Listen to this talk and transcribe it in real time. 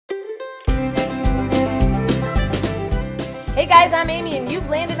Hey guys, I'm Amy and you've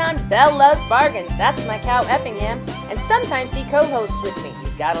landed on Belle Loves Bargains. That's my cow Effingham, and sometimes he co-hosts with me.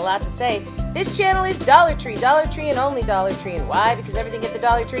 He's got a lot to say. This channel is Dollar Tree and only Dollar Tree. And why? Because everything at the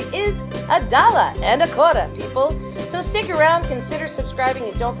Dollar Tree is $1.25, people. So stick around, consider subscribing,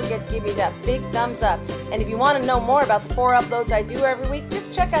 and don't forget to give me that big thumbs up. And if you want to know more about the 4 uploads I do every week,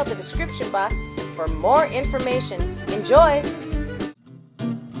 just check out the description box for more information. Enjoy!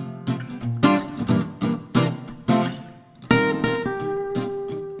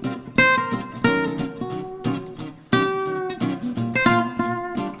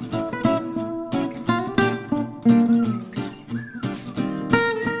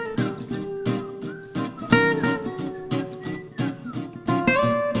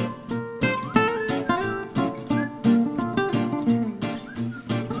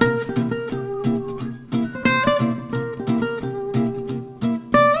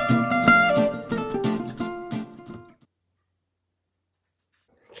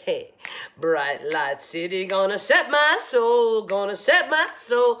 Okay, bright light city, gonna set my soul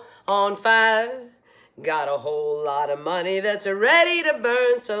on fire. Got a whole lot of money that's ready to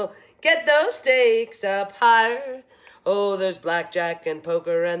burn, so get those stakes up higher. Oh, there's blackjack and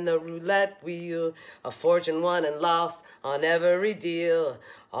poker and the roulette wheel, a fortune won and lost on every deal.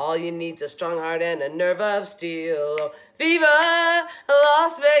 All you need's a strong heart and a nerve of steel. Oh, Viva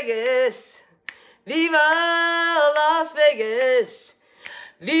Las Vegas! Viva Las Vegas!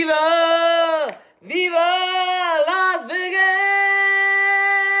 Viva! Viva Las Vegas!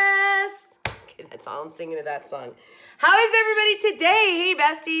 Okay, that's all I'm singing of that song. How is everybody today? Hey,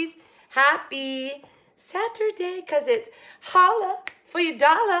 besties. Happy Saturday, because it's holla for your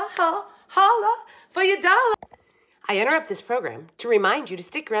dollar, holla for your dollar. I interrupt this program to remind you to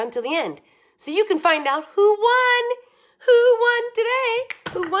stick around till the end so you can find out who won. Who won today?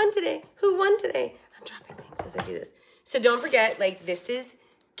 Who won today? Who won today? I'm dropping things as I do this. So don't forget, like, this is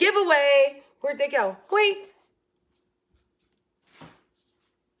giveaway. Where'd they go? Wait.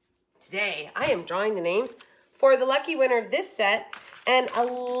 Today, I am drawing the names for the lucky winner of this set and a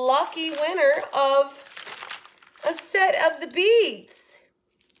lucky winner of a set of the beads.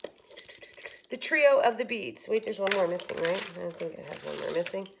 The trio of the beads. Wait, there's one more missing, right? I don't think I have one more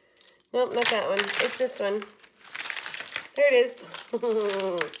missing. Nope, not that one. It's this one. There it is.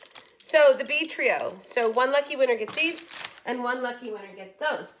 So, the bead trio. So, one lucky winner gets these, and one lucky winner gets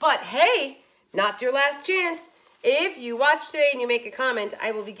those. But hey, not your last chance. If you watch today and you make a comment,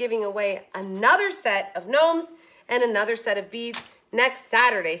 I will be giving away another set of gnomes and another set of beads next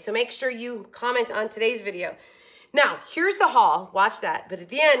Saturday. So make sure you comment on today's video. Now, here's the haul. Watch that. But at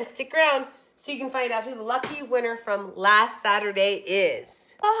the end, stick around so you can find out who the lucky winner from last Saturday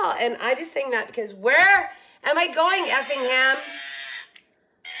is. Oh, and I just sang that because where am I going, Effingham?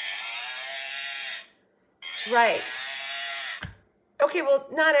 That's right. Okay, well,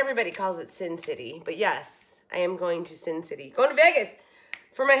 not everybody calls it Sin City, but yes, I am going to Sin City. Going to Vegas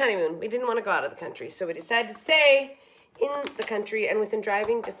for my honeymoon. We didn't want to go out of the country, so we decided to stay in the country and within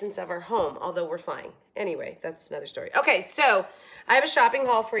driving distance of our home, although we're flying. Anyway, that's another story. Okay, so I have a shopping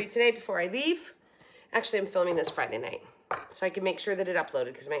haul for you today before I leave. Actually, I'm filming this Friday night, so I can make sure that it uploaded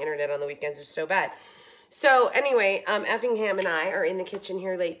because my internet on the weekends is so bad. So anyway, Effingham and I are in the kitchen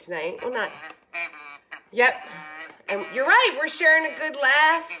here late tonight. Well, not... Yep. And you're right, we're sharing a good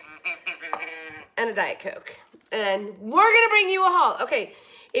laugh and a Diet Coke. And we're going to bring you a haul. Okay,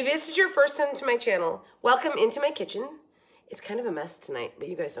 if this is your first time to my channel, welcome into my kitchen. It's kind of a mess tonight, but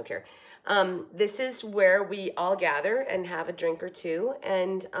you guys don't care. This is where we all gather and have a drink or two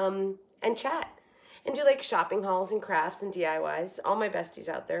and chat. And do like shopping hauls and crafts and DIYs. All my besties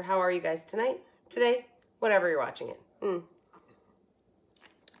out there. How are you guys tonight? Today? Whenever you're watching it.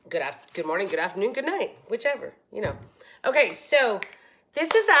 Good morning, good afternoon, good night, whichever, you know. Okay, so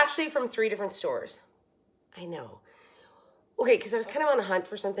this is actually from 3 different stores. I know. Okay, because I was kind of on a hunt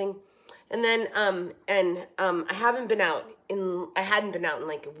for something, and then I hadn't been out in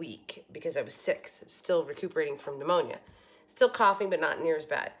like a week because I was sick. So I was still recuperating from pneumonia, still coughing, but not near as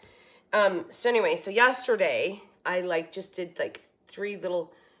bad. So anyway, so yesterday I just did like 3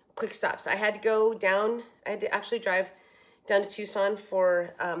 little quick stops. I had to go down. I had to actually drive down to Tucson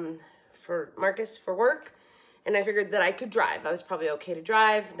for Marcus for work, and I figured that I could drive. I was probably okay to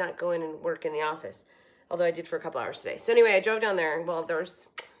drive, not go in and work in the office, although I did for a couple hours today. So anyway, I drove down there, and well, there's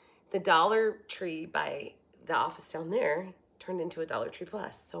the Dollar Tree by the office down there turned into a Dollar Tree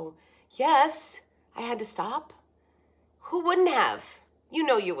Plus. So yes, I had to stop. Who wouldn't have? You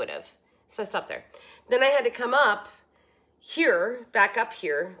know you would have. So I stopped there. Then I had to come up here, back up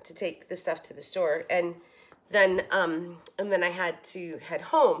here to take the stuff to the store, and then I had to head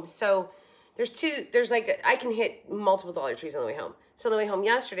home. So there's like, I can hit multiple Dollar Trees on the way home. So on the way home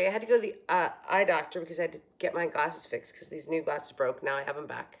yesterday, I had to go to the eye doctor because I had to get my glasses fixed because these new glasses broke. Now I have them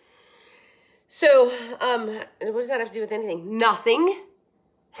back. So, what does that have to do with anything? Nothing.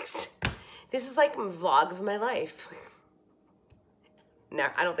 This is like a vlog of my life. No,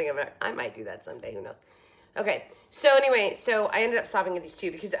 I don't think I might do that someday. Who knows? Okay. So anyway, so I ended up stopping at these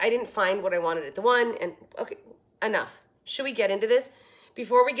two because I didn't find what I wanted at the one. And okay, enough. Should we get into this?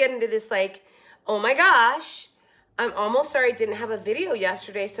 Before we get into this, like, oh my gosh, I'm almost sorry I didn't have a video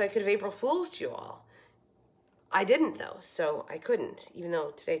yesterday so I could have April Fool's you all. I didn't though, so I couldn't, even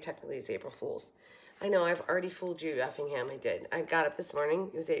though today technically is April Fool's. I know, I've already fooled you, Effingham, I did. I got up this morning,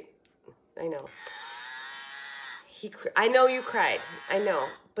 it was I know. I know you cried, I know,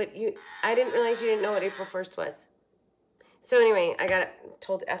 but I didn't realize you didn't know what April 1st was. So anyway, I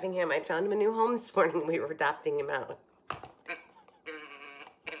told Effingham I found him a new home this morning, we were adopting him out.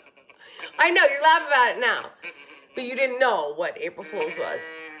 I know, you're laughing about it now, but you didn't know what April Fool's was.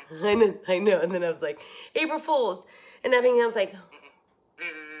 I know, and then I was like, April Fool's, and Effingham was like,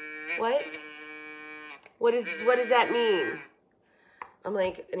 what? What does that mean? I'm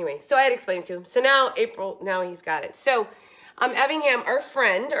like, anyway, so I had explained it to him. So now he's got it. So, Effingham, our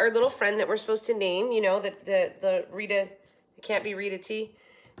little friend that we're supposed to name, you know, the Rita, it can't be Rita T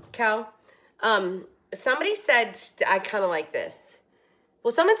cow. Somebody said, I kind of like this.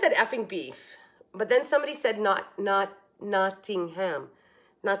 Well, someone said effing beef, but then somebody said Nottingham.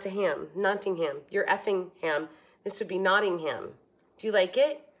 Nottingham. You're effing ham. This would be Nottingham. Do you like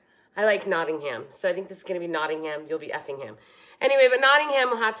it? I like Nottingham. So I think this is going to be Nottingham. You'll be Effingham. Anyway, but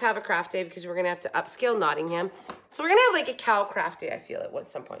Nottingham will have to have a craft day because we're going to have to upscale Nottingham. So we're going to have like a cow craft day, I feel, at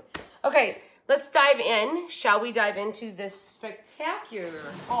some point. Okay, let's dive in. Shall we dive into this spectacular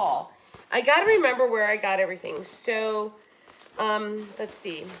haul? I got to remember where I got everything. So, let's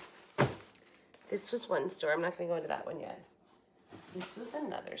see. This was one store. I'm not going to go into that one yet. This was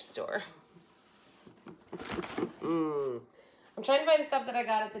another store. I'm trying to find the stuff that I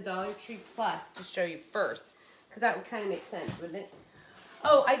got at the Dollar Tree Plus to show you first, because that would kind of make sense, wouldn't it?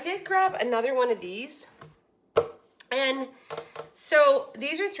 Oh, I did grab another one of these. And so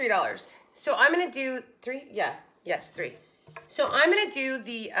these are $3. So I'm going to do three. Yeah. Yes, 3. So I'm going to do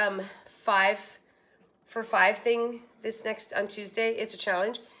the 5 for 5 thing on Tuesday. It's a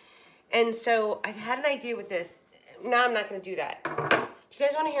challenge. And so I had an idea with this. Now I'm not going to do that. Do you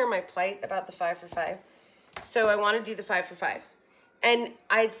guys want to hear my plight about the 5 for 5? So I want to do the 5 for 5. And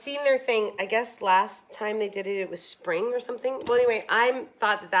I'd seen their thing, I guess last time they did it, it was spring or something. Well, anyway, I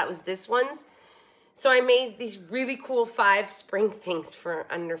thought that was this one's. So I made these really cool 5 spring things for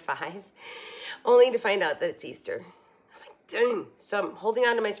under 5, only to find out that it's Easter. I was like, dang. So I'm holding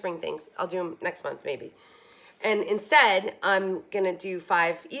on to my spring things. I'll do them next month maybe. And instead, I'm going to do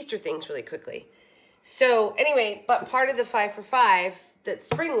 5 Easter things really quickly. So anyway, but part of the 5 for 5, that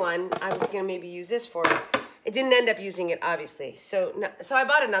spring one, I was going to maybe use this for. I didn't end up using it, obviously. So I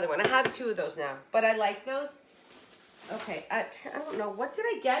bought another one. I have 2 of those now, but I like those. Okay, I don't know. What did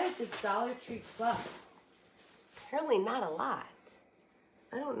I get at this Dollar Tree Plus? Apparently not a lot.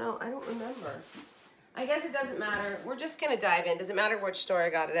 I don't know. I don't remember. I guess it doesn't matter. We're just going to dive in. Doesn't matter which store I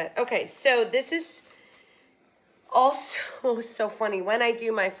got it at. Okay, so this is also so funny. When I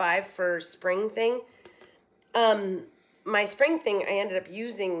do my 5 for spring thing, my spring thing, I ended up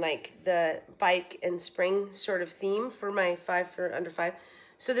using like the bike and spring sort of theme for my 5 for under 5.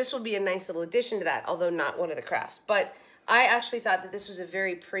 So this will be a nice little addition to that, although not one of the crafts. But I actually thought that this was a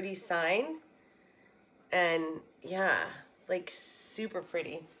very pretty sign. And yeah, like super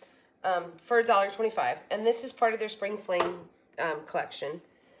pretty for $1.25. And this is part of their Spring Fling collection.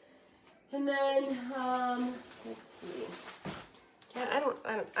 And then, let's see. Yeah,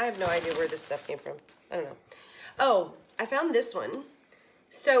 I have no idea where this stuff came from. I don't know. Oh, I found this one.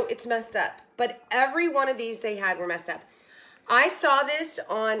 So it's messed up. But every one of these they had were messed up. I saw this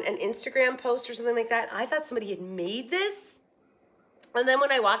on an Instagram post or something like that. I thought somebody had made this. And then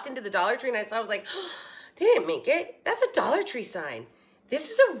when I walked into the Dollar Tree and I saw, I was like, oh, they didn't make it. That's a Dollar Tree sign.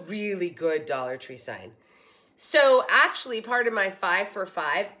 This is a really good Dollar Tree sign. So actually part of my 5 for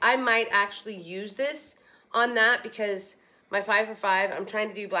 5, I might actually use this on that because my 5 for 5, I'm trying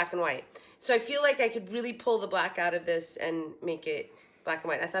to do black and white. So I feel like I could really pull the black out of this and make it black and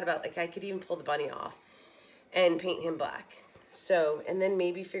white. I thought about like I could even pull the bunny off and paint him black. So, and then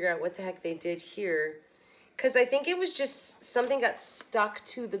maybe figure out what the heck they did here. Because I think it was just something got stuck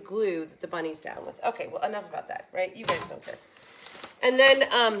to the glue that the bunny's down with. Okay, well, enough about that, right? You guys don't care. And then,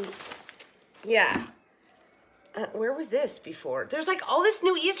 yeah. Where was this before? There's like all this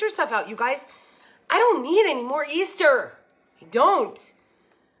new Easter stuff out, you guys. I don't need any more Easter. I don't.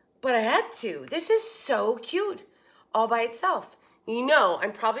 but I had to. This is so cute all by itself. You know,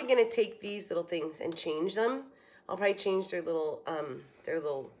 I'm probably going to take these little things and change them. I'll probably change their little,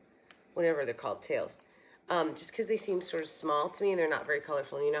 whatever they're called, tails. Just because they seem sort of small to me and they're not very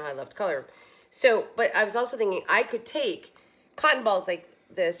colorful. And you know how I love to color. So, but I was also thinking I could take cotton balls like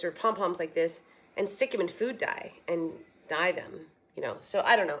this or pom-poms like this and stick them in food dye and dye them, you know. So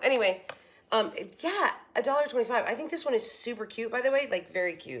I don't know. Anyway, yeah, $1.25. I think this one is super cute, by the way. Like,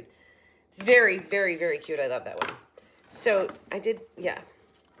 very cute. Very, very, very cute. I love that one. So I did, yeah.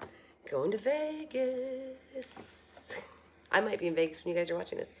 Going to Vegas. I might be in Vegas when you guys are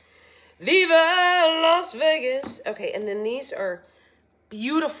watching this. Viva Las Vegas. Okay, and then these are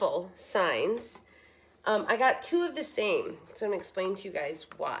beautiful signs. I got 2 of the same, so I'm going to explain to you guys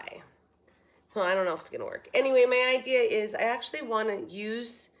why. Well, I don't know if it's going to work. Anyway, my idea is I actually want to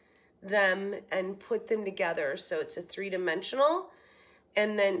use them and put them together so it's a 3-dimensional.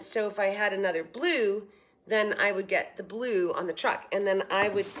 And then, so if I had another blue, then I would get the blue on the truck. And then I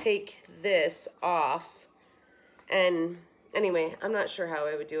would take this off. And anyway, I'm not sure how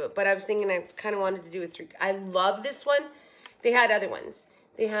I would do it. But I was thinking I kind of wanted to do a 3. I love this one. They had other ones.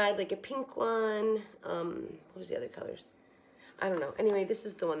 They had like a pink one. What was the other colors? I don't know. Anyway, this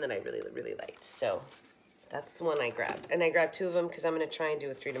is the one that I really, really liked. So that's the one I grabbed. And I grabbed 2 of them because I'm going to try and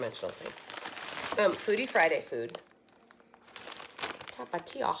do a 3-dimensional thing. Foodie Friday food.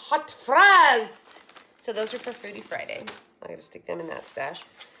 Tapatio hot fries. So those are for Foodie Friday. I got to stick them in that stash.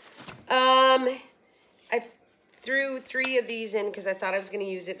 I threw 3 of these in because I thought I was going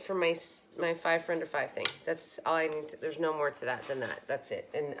to use it for my 5 for under 5 thing. That's all I need. There's no more to that than that. That's it.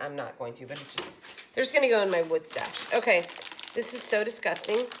 And I'm not going to, but it's just, they're just going to go in my wood stash. Okay. This is so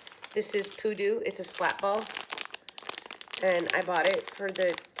disgusting. This is Poodoo. It's a splat ball. And I bought it for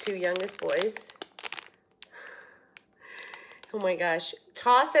the 2 youngest boys. Oh my gosh.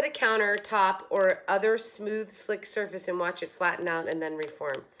 Toss at a countertop or other smooth, slick surface and watch it flatten out and then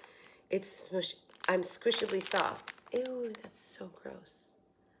reform. It's smushy. I'm squishably soft. Ew, that's so gross.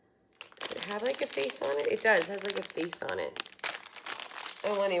 Does it have like a face on it? It does. It has like a face on it.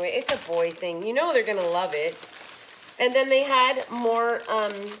 Oh, anyway, it's a boy thing. You know they're going to love it. And then they had more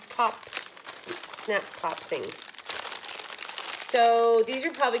snap pop things. So these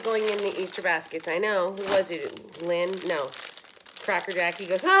are probably going in the Easter baskets. I know. Who was it? Lynn? No. Cracker Jack. He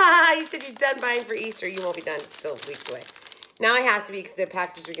goes, ha, you said you're done buying for Easter. You won't be done. It's still weeks away. Now I have to be because the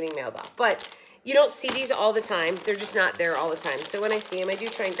packages are getting mailed off. But you don't see these all the time. They're just not there all the time. So when I see them, I do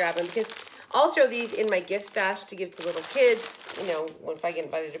try and grab them because I'll throw these in my gift stash to give to little kids, you know, if I get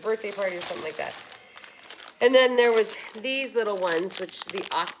invited to a birthday party or something like that. And then there was these little ones, which the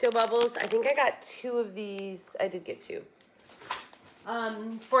Octo Bubbles. I think I got 2 of these. I did get 2.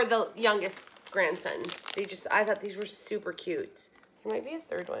 For the youngest grandsons. I thought these were super cute. There might be a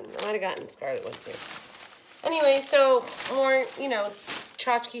 3rd one. I might have gotten Scarlet one too. Anyway, so more, you know,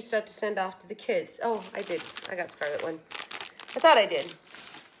 tchotchke stuff to send off to the kids. Oh, I did. I got Scarlet one. I thought I did.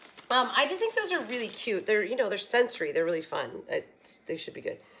 I just think those are really cute. They're, you know, they're sensory. They're really fun. They should be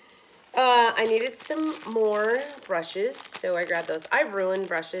good. I needed some more brushes, so I grabbed those. I ruin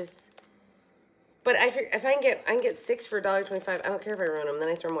brushes, but I can get 6 for $1.25. I don't care if I ruin them. Then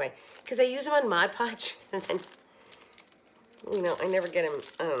I throw them away because I use them on Mod Podge, and then, you know, I never get them.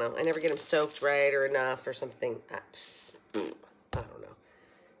 I don't know. I never get them soaked right or enough or something. I don't know.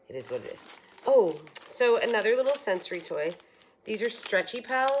 It is what it is. Oh, so another little sensory toy. These are Stretchy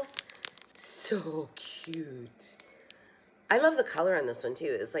Pals. So cute. I love the color on this one,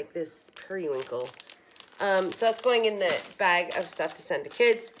 too. It's like this periwinkle. So that's going in the bag of stuff to send to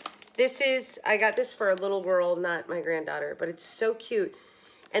kids. I got this for a little girl, not my granddaughter, but it's so cute.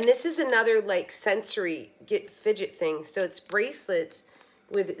 And this is another, like, sensory fidget thing. So it's bracelets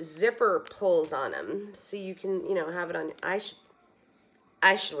with zipper pulls on them. So you can, you know, have it on. I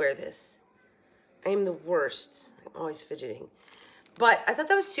should wear this. I am the worst. I'm always fidgeting. But I thought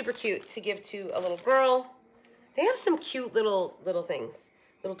that was super cute to give to a little girl. They have some cute little things,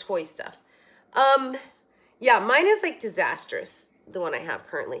 little toy stuff. Yeah, mine is like disastrous, the one I have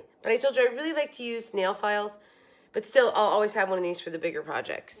currently. But I told you I really like to use nail files, but still I'll always have one of these for the bigger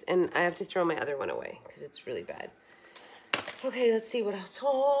projects. And I have to throw my other one away because it's really bad. Okay, let's see what else.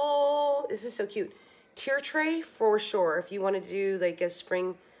 Oh, this is so cute. Tier tray for sure. If you want to do like a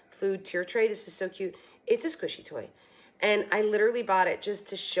spring food tier tray, this is so cute. It's a squishy toy. And I literally bought it just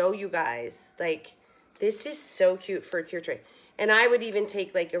to show you guys, like, this is so cute for a tier tray. And I would even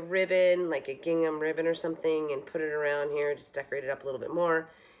take like a ribbon, like a gingham ribbon or something, and put it around here, just decorate it up a little bit more.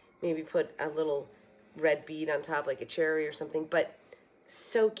 Maybe put a little red bead on top, like a cherry or something. But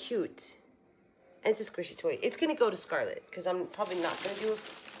so cute. And it's a squishy toy. It's going to go to Scarlet, because I'm probably not going to do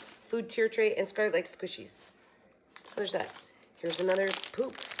food tier tray, and Scarlett likes squishies. So there's that. Here's another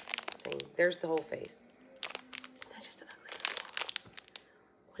poop thing. There's the whole face. Isn't that just an ugly little ball?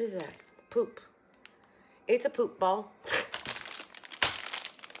 What is that? Poop. It's a poop ball.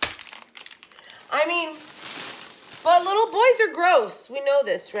 I mean, but little boys are gross. We know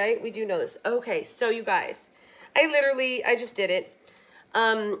this, right? We do know this. Okay, so you guys, I just did it.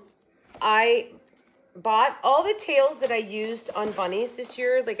 I bought all the tails that I used on bunnies this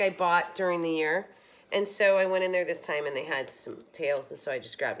year, like I bought during the year. And so I went in there this time and they had some tails, and so I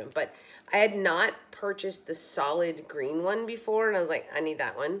just grabbed them. But I had not purchased the solid green one before, and I was like, I need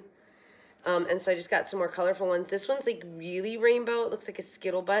that one. And so I just got some more colorful ones. This one's like really rainbow. It looks like a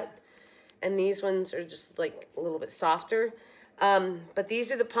Skittle butt. And these ones are just like a little bit softer. But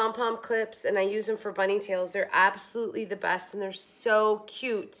these are the pom-pom clips, and I use them for bunny tails. They're absolutely the best, and they're so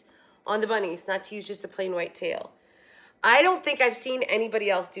cute on the bunnies, not to use just a plain white tail. I don't think I've seen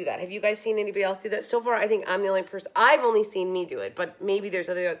anybody else do that. Have you guys seen anybody else do that? So far, I think I'm the only person. I've only seen me do it, but maybe there's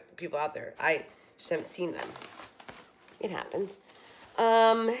other people out there. I just haven't seen them. It happens.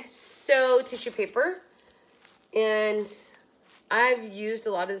 So tissue paper, and I've used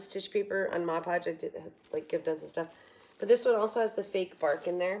a lot of this tissue paper on Mod Podge. I did, like, I've done some stuff. But this one also has the fake bark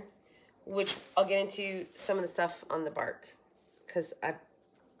in there, which I'll get into some of the stuff on the bark, because I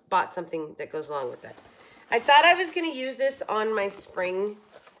bought something that goes along with that. I thought I was going to use this on my spring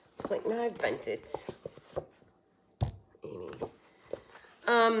plate. No, I've bent it.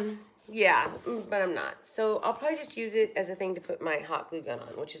 Amy. Yeah, but I'm not. So I'll probably just use it as a thing to put my hot glue gun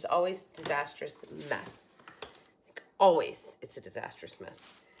on, which is always a disastrous mess. Like, always, it's a disastrous mess.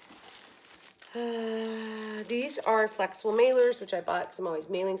 These are flexible mailers, which I bought because I'm always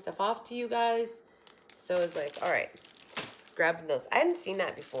mailing stuff off to you guys. So I was like, all right, let's grab those. I hadn't seen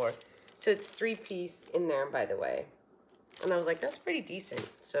that before. So it's 3-piece in there, by the way. And I was like, that's pretty decent.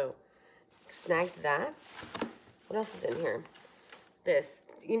 So snagged that. What else is in here? This.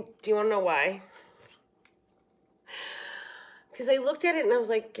 Do you want to know why? Because I looked at it and I was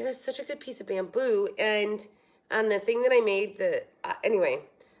like, that's such a good piece of bamboo. And on the thing that I made, anyway,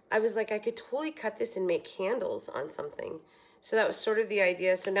 I was like, I could totally cut this and make candles on something. So that was sort of the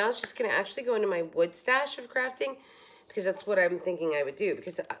idea. So now it's just going to actually go into my wood stash of crafting, because that's what I'm thinking I would do.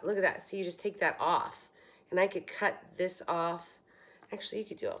 Because look at that. See, you just take that off. And I could cut this off. Actually, you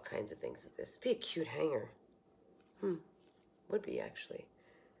could do all kinds of things with this. It'd be a cute hanger. Would be, actually.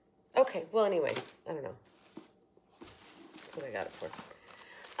 Okay, well, anyway, I don't know. That's what I got it for.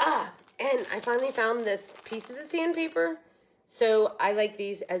 And I finally found this pieces of sandpaper. So I like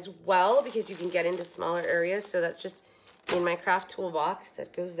these as well because you can get into smaller areas. So that's just in my craft toolbox.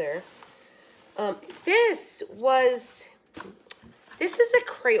 That goes there. This is a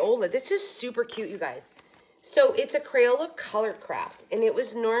Crayola. This is super cute, you guys. So it's a Crayola color craft. And it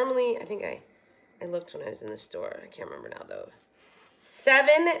was normally, I think I looked when I was in the store. I can't remember now, though.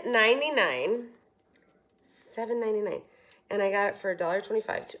 $7.99. $7.99. And I got it for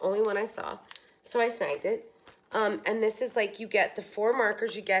 $1.25. It's the only one I saw. So I snagged it. And this is like, you get the 4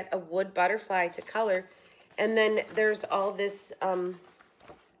 markers. You get a wood butterfly to color. And then there's all this,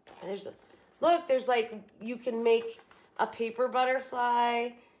 look, there's like, you can make a paper butterfly.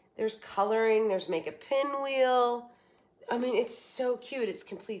 There's coloring. There's make a pinwheel. I mean, it's so cute. It's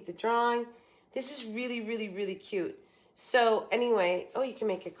complete the drawing. This is really, really, really cute. So anyway, oh, you can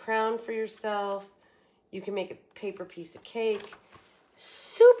make a crown for yourself. You can make a paper piece of cake.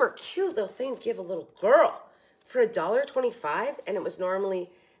 Super cute little thing to give a little girl for $1.25. And it was normally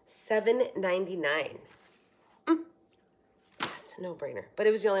 $7.99. That's a no-brainer. But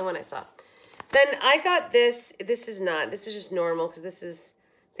it was the only one I saw. Then I got this. This is just normal because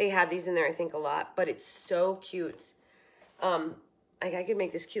they have these in there, I think, a lot. But it's so cute. Like, I could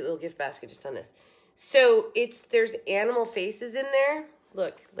make this cute little gift basket just on this. So there's animal faces in there.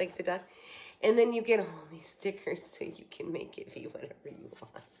 Look, like the duck. And then you get all these stickers so you can make it be whatever you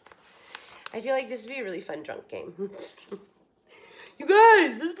want. I feel like this would be a really fun drunk game. You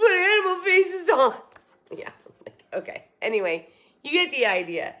guys, let's put animal faces on. Yeah, like, okay. Anyway, you get the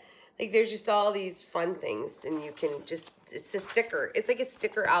idea. Like, there's just all these fun things, and you can just, it's a sticker. It's like a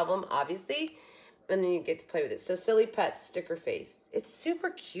sticker album, obviously, and then you get to play with it. So, Silly Pets sticker face. It's super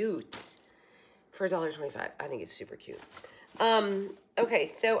cute for $1.25. I think it's super cute. Okay,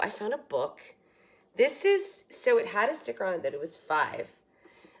 so I found a book. So it had a sticker on it that it was $5.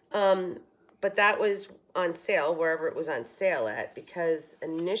 But that was on sale, wherever it was on sale at, because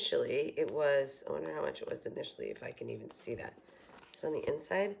initially it was, I wonder how much it was initially, if I can even see that. It's on the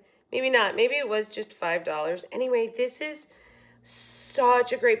inside. Maybe not. Maybe it was just $5. Anyway, this is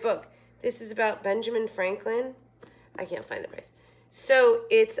such a great book. This is about Benjamin Franklin. I can't find the price. So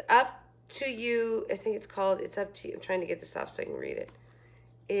it's up to you. I think it's called It's Up to You. I'm trying to get this off so I can read it.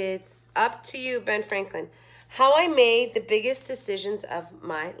 It's Up to You, Ben Franklin. How I Made the Biggest Decisions of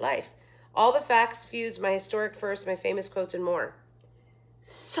My Life. All the facts, feuds, my historic first, my famous quotes, and more.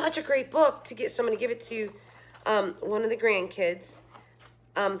 Such a great book to get. So I'm going to give it to one of the grandkids.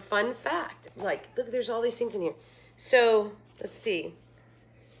 Fun fact. Like, look, there's all these things in here. So, let's see.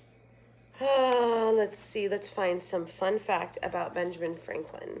 Let's find some fun fact about Benjamin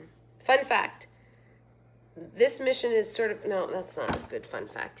Franklin. Fun fact. This mission is sort of, no, that's not a good fun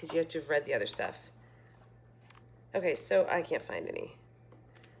fact because you have to have read the other stuff. Okay, so I can't find any.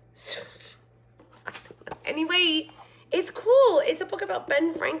 So, I don't know. Anyway, it's cool. It's a book about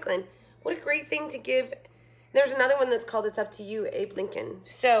Ben Franklin. What a great thing to give. There's another one that's called It's Up to You, Abe Lincoln.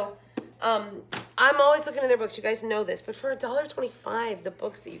 So, I'm always looking at their books. You guys know this. But for $1.25, the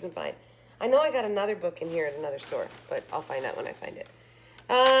books that you can find. I know I got another book in here at another store, but I'll find out when I find it.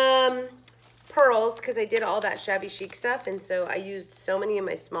 Pearls, because I did all that shabby chic stuff, and so I used so many of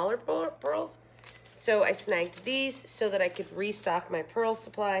my smaller pearls. So I snagged these so that I could restock my pearl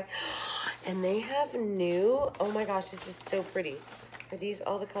supply. And they have new, oh my gosh, this is so pretty. Are these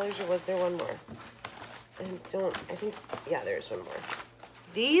all the colors, or was there one more? I think, yeah, there's one more.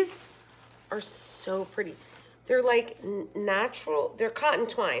 These are so pretty. They're like natural, they're cotton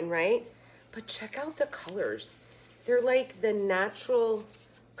twine, right? But check out the colors. They're like the natural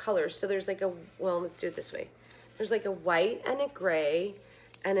colors. So there's like a, well, let's do it this way. There's like a white and a gray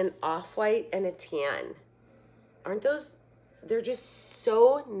and an off-white and a tan. Aren't those, they're just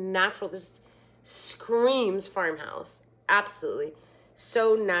so natural. This screams farmhouse. Absolutely.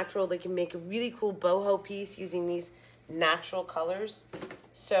 So natural. They can make a really cool boho piece using these natural colors.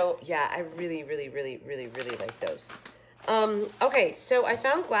 So yeah, I really like those. Okay, so I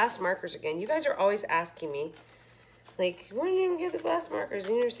found glass markers again. You guys are always asking me, like, when are you gonna get the glass markers?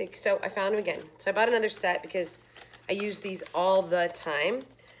 And you're sick. So I found them again. So I bought another set because I use these all the time.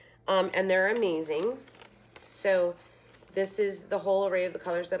 And they're amazing. So this is the whole array of the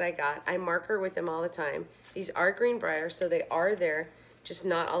colors that I got. I marker with them all the time. These are Greenbrier, so they are there, just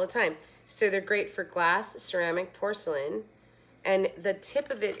not all the time. So they're great for glass, ceramic, porcelain. And the tip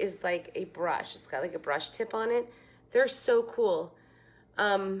of it is like a brush. It's got like a brush tip on it. They're so cool.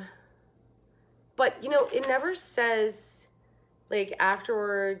 But, you know, it never says, like,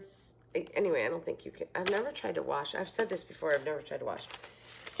 afterwards. Anyway, I don't think you can. I've never tried to wash. I've said this before. I've never tried to wash.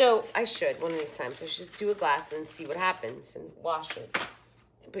 So I should one of these times. I should just do a glass and then see what happens and wash it.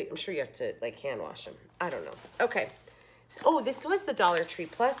 But I'm sure you have to, like, hand wash them. I don't know. Okay. Oh, this was the Dollar Tree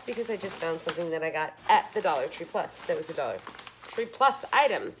Plus because I just found something that I got at the Dollar Tree Plus. That was a Dollar Tree Plus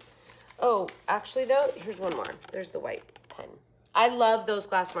item. Oh, actually, though, here's one more. There's the white pen. I love those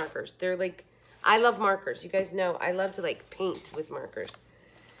glass markers. They're like, I love markers. You guys know I love to, like, paint with markers.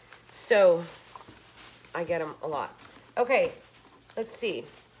 So I get them a lot. Okay, let's see.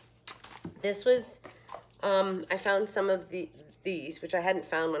 This was, I found some of these, which I hadn't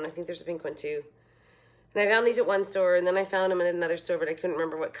found one. I think there's a pink one, too. And I found these at one store, and then I found them at another store, but I couldn't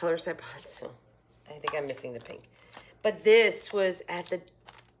remember what colors I bought, so I think I'm missing the pink. But this was at the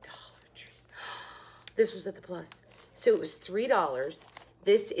Dollar Tree. This was at the Plus. So it was $3.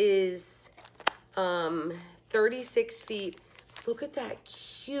 This is 36 feet. Look at that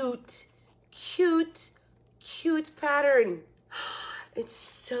cute pattern. It's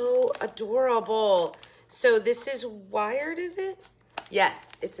so adorable. So this is wired, is it?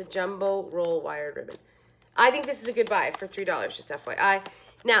 Yes, it's a jumbo roll wired ribbon. I think this is a good buy for $3, just FYI.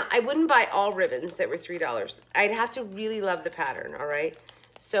 Now, I wouldn't buy all ribbons that were $3. I'd have to really love the pattern, all right?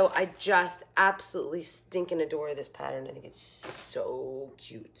 So I just absolutely stinking adore this pattern. I think it's so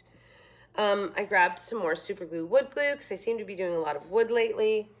cute. I grabbed some more super glue wood glue because I seem to be doing a lot of wood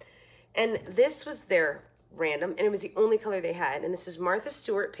lately. And this was their random, and it was the only color they had. And this is Martha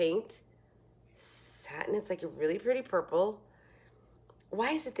Stewart paint. Satin, it's like a really pretty purple.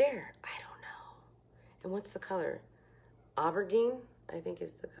 Why is it there? I don't know. And what's the color? Aubergine, I think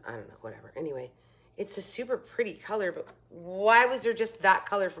is the, I don't know, whatever. Anyway, it's a super pretty color, but why was there just that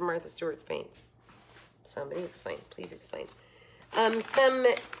color for Martha Stewart's paints? Somebody explain, please explain.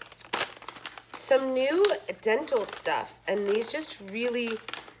 Some new dental stuff, and these just really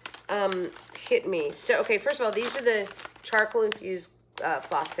hit me. So, okay, first of all, these are the charcoal infused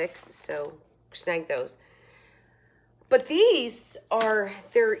floss picks, so snag those. But these are,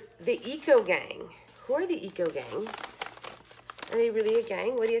 they're the Eco Gang. Who are the Eco Gang? Are they really a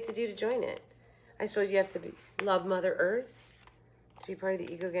gang? What do you have to do to join it? I suppose you have to love Mother Earth to be part of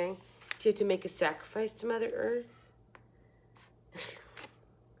the Eco Gang. Do you have to make a sacrifice to Mother Earth?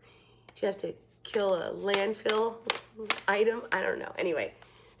 Do you have to kill a landfill item. I don't know. Anyway,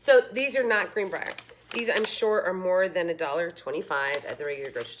 so these are not Greenbrier. These, I'm sure, are more than $1.25 at the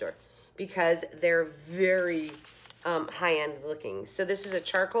regular grocery store because they're very high-end looking. So this is a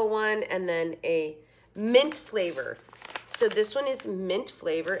charcoal one and then a mint flavor. So this one is mint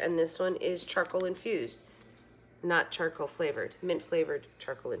flavor and this one is charcoal infused. Not charcoal flavored. Mint flavored,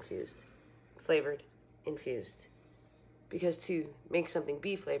 charcoal infused. Flavored, infused. Because to make something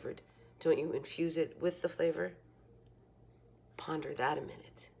be flavored, don't you infuse it with the flavor? Ponder that a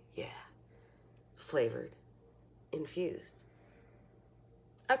minute. Yeah. Flavored, infused.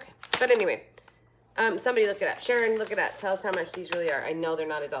 Okay, but anyway, somebody look it up. Sharon, look it up. Tell us how much these really are. I know they're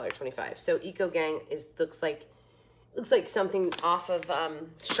not $1.25. So Eco Gang looks like something off of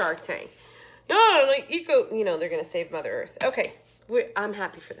Shark Tank. Oh, like Eco, you know, they're gonna save Mother Earth. Okay, I'm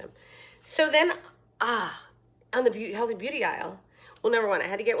happy for them. So then, on the healthy beauty aisle, well, number one, I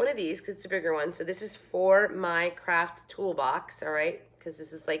had to get one of these because it's a bigger one. So this is for my craft toolbox, all right? Because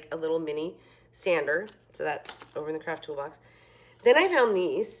this is like a little mini sander. So that's over in the craft toolbox. Then I found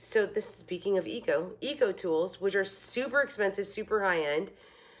these. So this is, speaking of eco tools, which are super expensive, super high end.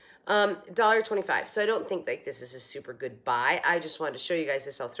 $1.25. So I don't think like this is a super good buy. I just wanted to show you guys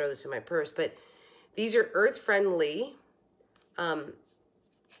this. I'll throw this in my purse. But these are earth friendly. You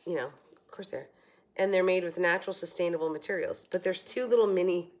know, of course they're. And they're made with natural, sustainable materials. But there's two little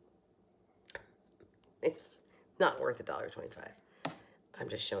mini. It's not worth $1.25. I'm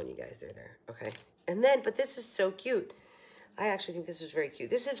just showing you guys they're there. Okay. And then, but this is so cute. I actually think this is very cute.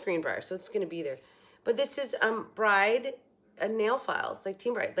 This is Greenbrier, so it's going to be there. But this is bride nail files, like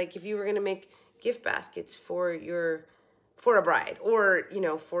Team Bride. Like if you were going to make gift baskets for a bride or, you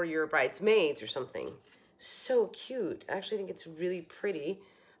know, for your bridesmaids or something. So cute. I actually think it's really pretty.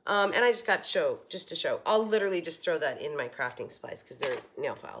 And I just got just to show. I'll literally just throw that in my crafting supplies because they're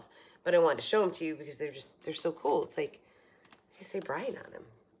nail files. But I wanted to show them to you because they're so cool. It's like, they say bride on them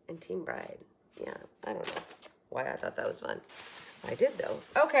and Team Bride. Yeah, I don't know why I thought that was fun. I did though.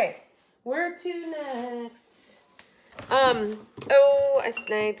 Okay, where to next? Oh, I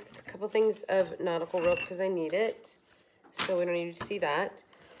snagged a couple things of nautical rope because I need it. So we don't need to see that.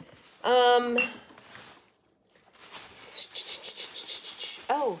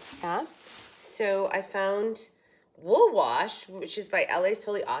 Oh, yeah. So I found Wool Wash, which is by LA's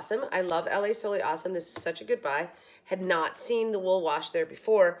Totally Awesome. I love LA's Totally Awesome. This is such a good buy. Had not seen the Wool Wash there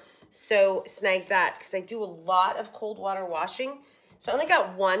before. So snagged that because I do a lot of cold water washing. So I only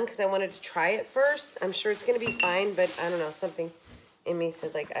got one because I wanted to try it first. I'm sure it's going to be fine, but I don't know. Something in me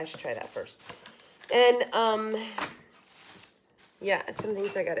said, like, I should try that first. And, yeah, some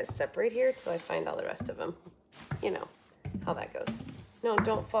things I got to separate here till I find all the rest of them. You know how that goes. No,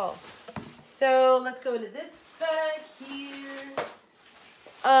 don't fall. So let's go into this bag here.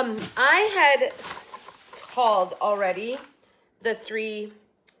 I had hauled already the 3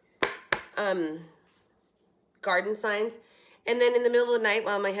 garden signs. And then in the middle of the night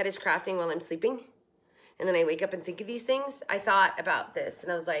while my head is crafting while I'm sleeping, and then I wake up and think of these things, I thought about this.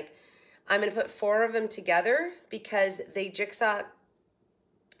 And I was like, I'm going to put 4 of them together because they'll jigsaw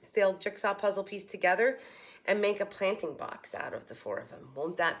puzzle piece together and make a planting box out of the 4 of them.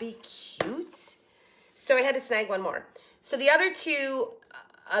 Won't that be cute? So I had to snag one more. So the other 2,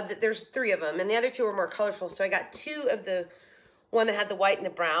 there's 3 of them, and the other 2 are more colorful. So I got 2 of the one that had the white and the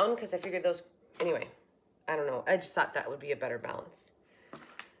brown because I figured those, anyway, I don't know. I just thought that would be a better balance.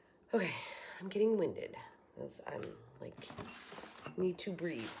 Okay, I'm getting winded. I'm like, need to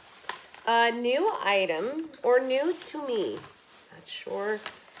breathe. New item, or new to me, not sure,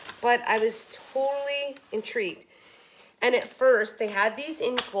 but I was totally intrigued. And at first, they had these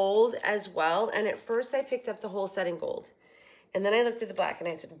in gold as well, and at first I picked up the whole set in gold. And then I looked at the black and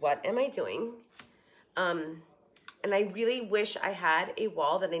I said, what am I doing? And I really wish I had a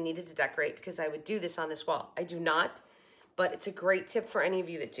wall that I needed to decorate because I would do this on this wall. I do not, but it's a great tip for any of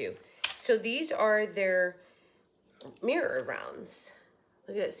you that do. So these are their mirror rounds.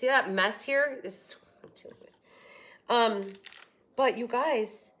 Look at it. See that mess here? This is what I'm dealing with. But you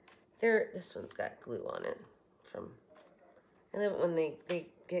guys, this one's got glue on it. I love it when they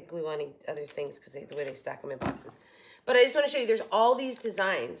get glue on other things because the way they stack them in boxes. But I just want to show you, there's all these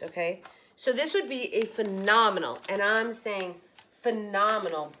designs, okay? So this would be a phenomenal, and I'm saying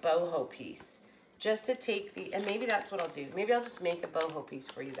phenomenal boho piece. Just to take and maybe that's what I'll do. Maybe I'll just make a boho piece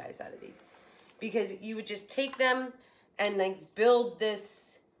for you guys out of these. Because you would just take them and like build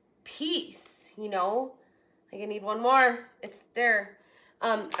this piece, you know? Like I need one more. It's there.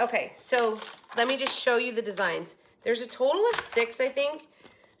 Okay, so let me just show you the designs. There's a total of 6, I think.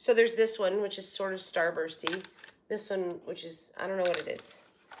 So there's this one, which is sort of starbursty. This one, which is, I don't know what it is.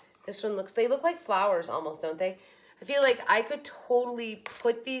 This one looks, they look like flowers almost, don't they? I feel like I could totally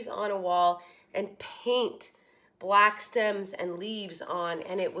put these on a wall and paint black stems and leaves on,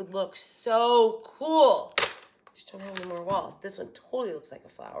 and it would look so cool. Just don't have any more walls. This one totally looks like a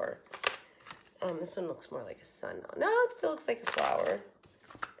flower. This one looks more like a sun. No, it still looks like a flower.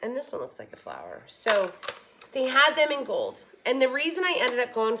 And this one looks like a flower. So they had them in gold. And the reason I ended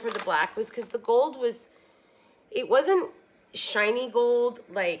up going for the black was because the gold was, it wasn't shiny gold,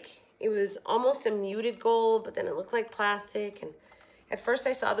 like it was almost a muted gold, but then it looked like plastic. And at first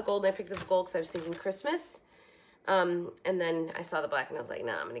I saw the gold and I picked up the gold because I was thinking Christmas. And then I saw the black and I was like,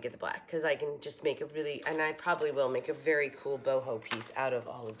 nah, I'm gonna get the black because I can just make a really, and I probably will make a very cool boho piece out of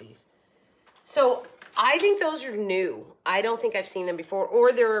all of these. So I think those are new. I don't think I've seen them before,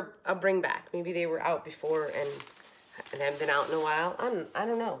 or they're a bring back. Maybe they were out before and haven't been out in a while. I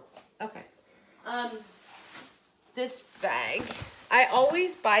don't know. Okay. This bag, I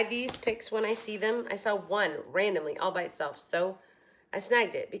always buy these picks when I see them. I saw one randomly all by itself, so I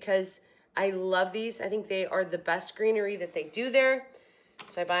snagged it because I love these. I think they are the best greenery that they do there,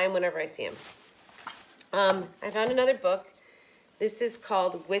 so I buy them whenever I see them. I found another book. This is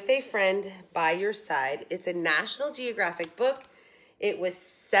called With a Friend by Your Side. It's a National Geographic book. It was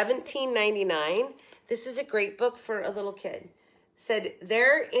 $17.99. This is a great book for a little kid. Said,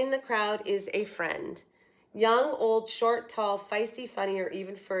 there in the crowd is a friend. Young, old, short, tall, feisty, funny, or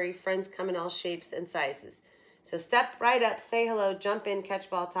even furry. Friends come in all shapes and sizes. So step right up, say hello, jump in, catch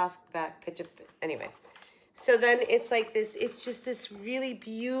ball, toss back, pitch up. Anyway, so then it's like this, it's just this really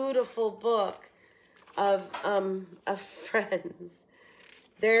beautiful book of friends.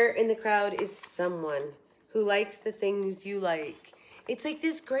 There in the crowd is someone who likes the things you like. It's like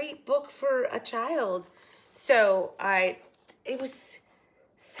this great book for a child. So it was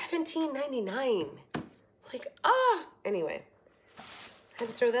 $17.99. It's like, anyway, had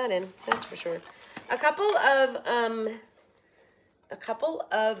to throw that in, that's for sure. A couple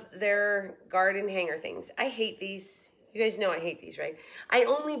of their garden hanger things. I hate these. You guys know I hate these, right? I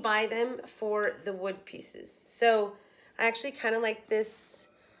only buy them for the wood pieces. So I actually kind of like this.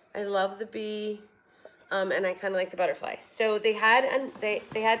 I love the bee, and I kind of like the butterfly. So they had they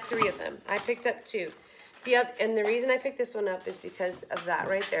had 3 of them. I picked up 2. And the reason I picked this one up is because of that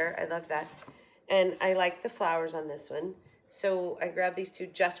right there. I love that, and I like the flowers on this one. So I grabbed these 2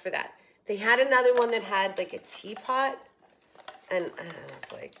 just for that. They had another one that had like a teapot. And I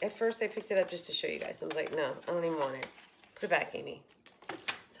was like, at first I picked it up just to show you guys. I was like, no, I don't even want it. Put it back, Amy.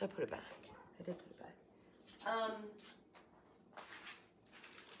 So I put it back. I did put it back.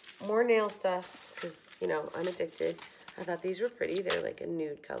 More nail stuff, because, you know, I'm addicted. I thought these were pretty. They're like a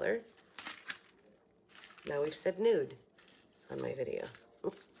nude color. Now we've said nude on my video. I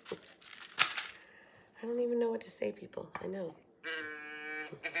don't even know what to say, people. I know.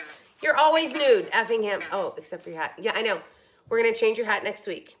 You're always nude, Effingham. Oh, except for your hat. Yeah, I know. We're going to change your hat next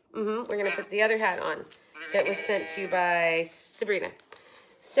week. We're going to put the other hat on that was sent to you by Sabrina.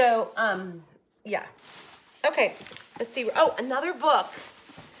 So, yeah. Okay, let's see. Oh, another book.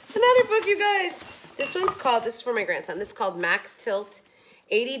 Another book, you guys. This is for my grandson. This is called Max Tilt,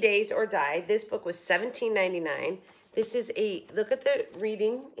 80 Days or Die. This book was $17.99. This is look at the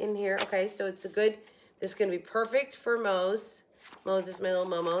reading in here. Okay, so it's this is going to be perfect for Moses, my little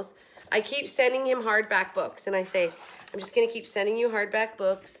Momos. I keep sending him hardback books, and I say, I'm just going to keep sending you hardback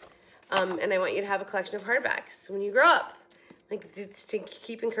books, and I want you to have a collection of hardbacks when you grow up. Like, just to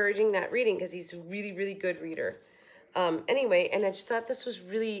keep encouraging that reading, because he's a really, really good reader. Anyway, and I just thought this was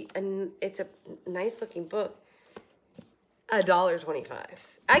really, it's a nice-looking book. $1.25.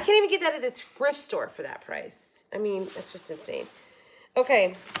 I can't even get that at a thrift store for that price. I mean, that's just insane.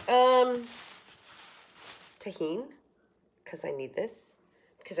 Okay, tahine, because I need this.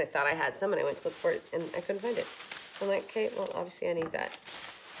 Because I thought I had some, and I went to look for it, and I couldn't find it. I'm like, okay, well, obviously I need that.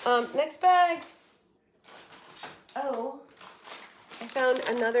 Next bag. Oh, I found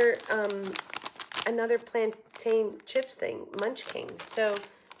another plantain chips thing, Munch Kings. So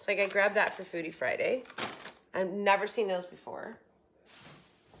it's like I grabbed that for Foodie Friday. I've never seen those before.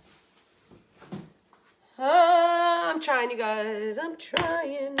 I'm trying, you guys. I'm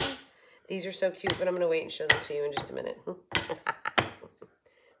trying. These are so cute, but I'm going to wait and show them to you in just a minute.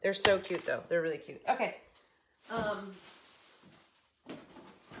 They're so cute, though. They're really cute. Okay.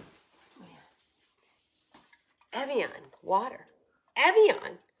 Evian water.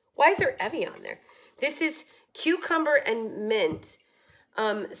 Evian. Why is there Evian there? This is cucumber and mint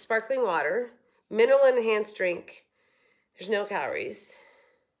sparkling water. Mineral enhanced drink. There's no calories.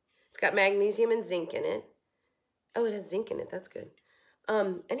 It's got magnesium and zinc in it. Oh, it has zinc in it. That's good.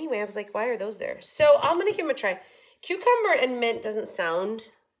 Anyway, I was like, why are those there? So I'm going to give them a try. Cucumber and mint doesn't sound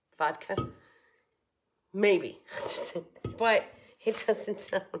vodka. Maybe. But it doesn't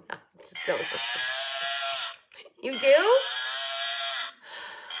sound, I just don't know. You do?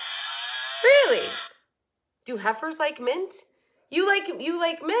 Really? Do heifers like mint? You like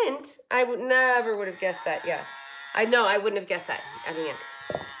mint? I would have guessed that. Yeah, I know I wouldn't have guessed that. I mean,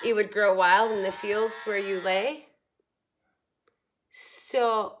 it would grow wild in the fields where you lay.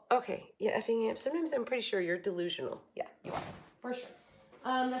 So okay, yeah, effing. Sometimes I'm pretty sure you're delusional. Yeah, you are for sure.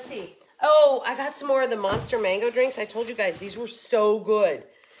 Let's see. Oh, I got some more of the Monster Mango drinks. I told you guys these were so good.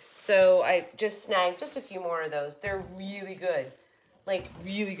 So I just snagged just a few more of those. They're really good, like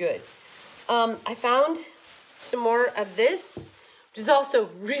really good. I found some more of this, which is also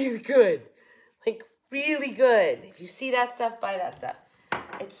really good, like really good. If you see that stuff, buy that stuff.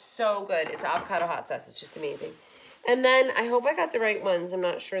 It's so good. It's avocado hot sauce. It's just amazing. And then I hope I got the right ones. I'm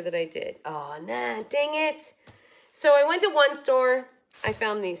not sure that I did. Oh, nah, dang it. So I went to one store. I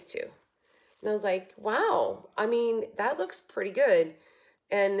found these two. And I was like, wow. I mean, that looks pretty good.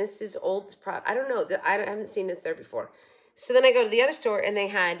 And this is Old's product. I don't know. I haven't seen this there before. So then I go to the other store and they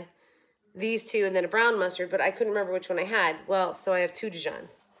had these two and then a brown mustard, but I couldn't remember which one I had. Well, so I have two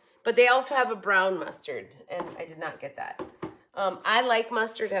Dijons. But they also have a brown mustard, and I did not get that. I like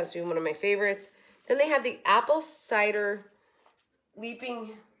mustard. It has to be one of my favorites. Then they had the apple cider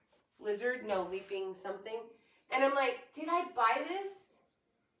leaping lizard. No, leaping something. And I'm like, did I buy this?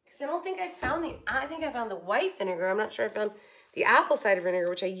 Because I don't think I found I think I found the white vinegar. I'm not sure I found the apple cider vinegar,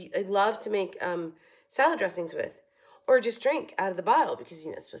 which I love to make salad dressings with. Or just drink out of the bottle because,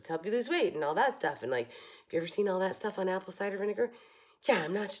 you know, it's supposed to help you lose weight and all that stuff. And, like, have you ever seen all that stuff on apple cider vinegar? Yeah,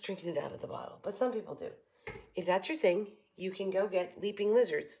 I'm not just drinking it out of the bottle, but some people do. If that's your thing, you can go get leaping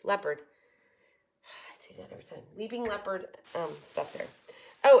lizards, leopard. I say that every time. Leaping leopard stuff there.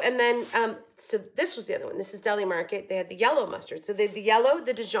 Oh, and then, so this was the other one. This is Deli Market. They had the yellow mustard. So they had the yellow,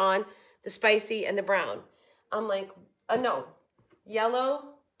 the Dijon, the spicy, and the brown. I'm like, no.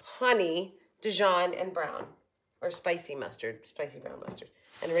 Yellow, honey, Dijon, and brown. Or spicy mustard, spicy brown mustard,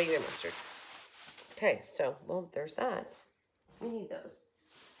 and regular mustard. Okay, so, well, there's that. We need those.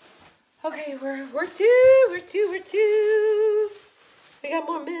 Okay, we're two. We got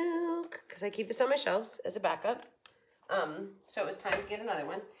more milk, because I keep this on my shelves as a backup. So it was time to get another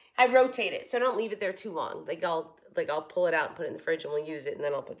one. I rotate it, so I don't leave it there too long. I'll pull it out and put it in the fridge, and we'll use it, and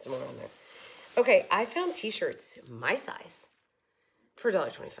then I'll put some more on there. Okay, I found t-shirts, my size, for $1.25.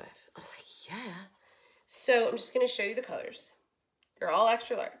 I was like, yeah. So I'm just going to show you the colors. They're all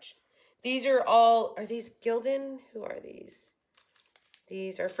extra large. These are these Gildan? Who are these?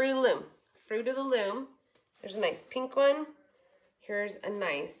 These are Fruit of the Loom. Fruit of the Loom. There's a nice pink one. Here's a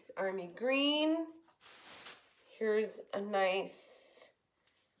nice army green. Here's a nice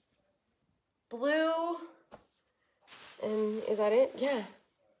blue. And is that it? Yeah.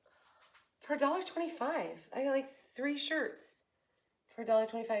 For $1.25. I got like 3 shirts for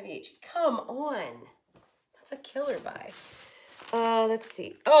 $1.25 each. Come on. That's a killer buy. Let's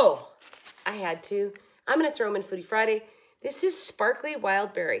see. Oh, I had to. I'm going to throw them in Foodie Friday. This is Sparkly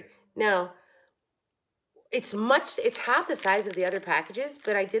Wild Berry. Now, it's half the size of the other packages,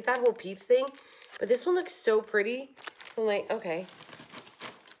 but I did that whole Peeps thing. But this one looks so pretty. So I'm like, okay,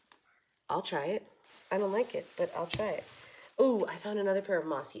 I'll try it. I don't like it, but I'll try it. Ooh, I found another pair of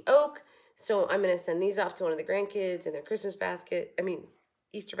Mossy Oak. So I'm going to send these off to one of the grandkids in their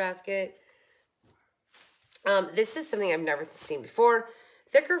Easter basket. This is something I've never seen before.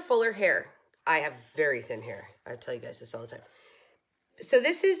 Thicker, fuller hair. I have very thin hair. I tell you guys this all the time. So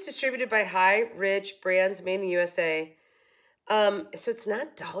this is distributed by High Ridge Brands, made in the USA. So it's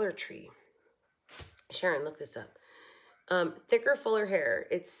not Dollar Tree. Sharon, look this up. Thicker, fuller hair.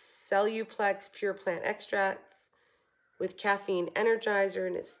 It's Celluplex Pure Plant Extracts with caffeine energizer,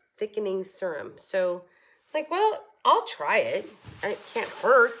 and it's thickening serum. So, like, well, I'll try it. It can't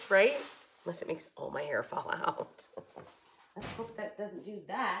hurt, right? Unless it makes all my hair fall out. Let's hope that doesn't do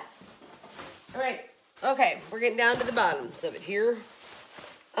that. All right. Okay, we're getting down to the bottoms of it here.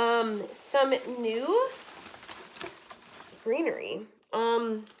 Some new greenery.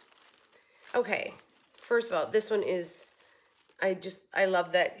 Okay. First of all, this one is, I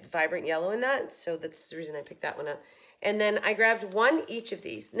love that vibrant yellow in that. So that's the reason I picked that one up. And then I grabbed one each of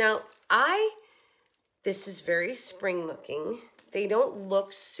these. Now, this is very spring looking. They don't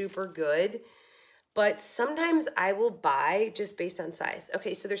look super good, but sometimes I will buy just based on size.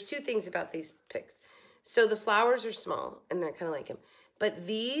 Okay, so there's 2 things about these picks. So the flowers are small, and I kind of like them. But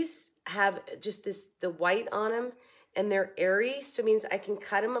these have just the white on them, and they're airy, so it means I can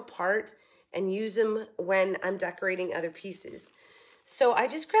cut them apart and use them when I'm decorating other pieces. So I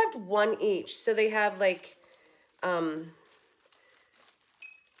just grabbed one each. So they have like,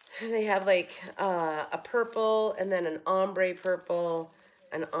 They have like a purple and then an ombre purple,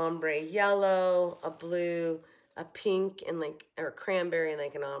 an ombre yellow, a blue, a pink, and like, or cranberry and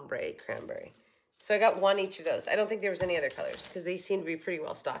like an ombre cranberry. So I got one each of those. I don't think there was any other colors because they seem to be pretty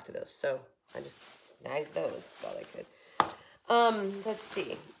well stocked of those. So I just snagged those while I could. Let's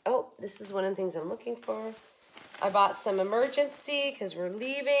see. Oh, this is one of the things I'm looking for. I bought some emergency because we're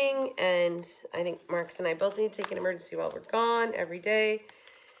leaving, and I think Marcus and I both need to take an emergency while we're gone every day.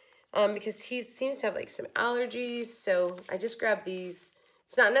 Because he seems to have like some allergies, so I just grabbed these.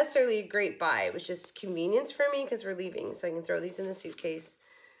 It's not necessarily a great buy. It was just convenience for me because we're leaving, so I can throw these in the suitcase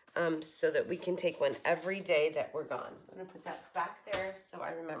so that we can take one every day that we're gone. I'm gonna put that back there so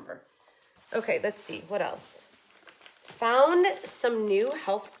I remember. Okay, let's see, what else? Found some new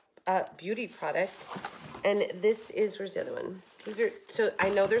health beauty product, and this is, where's the other one? These are, so I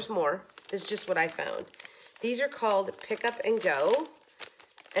know there's more. This is just what I found. These are called Pick Up and Go.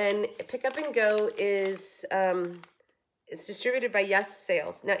 And Pick Up and Go is, it's distributed by Yes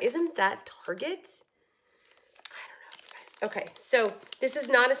Sales. Now, isn't that Target? I don't know, guys. Okay, so this is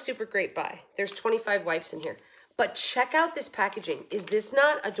not a super great buy. There's 25 wipes in here. But check out this packaging. Is this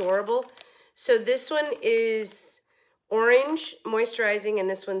not adorable? So this one is orange moisturizing, and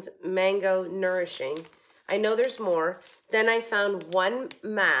this one's mango nourishing. I know there's more. Then I found one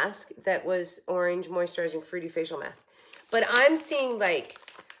mask that was orange moisturizing fruity facial mask. But I'm seeing like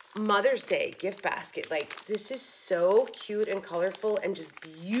Mother's Day gift basket. Like, this is so cute and colorful and just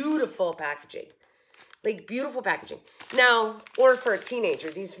beautiful packaging. Like, beautiful packaging. Now, or for a teenager,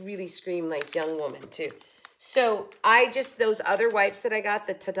 these really scream like young woman too. So I just, those other wipes that I got,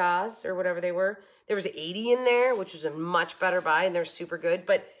 the Tadas or whatever they were, there was 80 in there, which was a much better buy, and they're super good.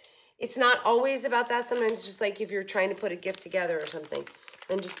 But it's not always about that. Sometimes it's just like if you're trying to put a gift together or something.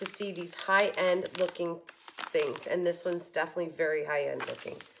 And just to see these high-end looking things. And this one's definitely very high-end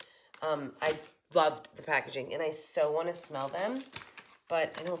looking. I loved the packaging, and I so want to smell them,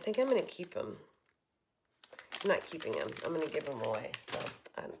 but I don't think I'm going to keep them. I'm not keeping them. I'm going to give them away. So,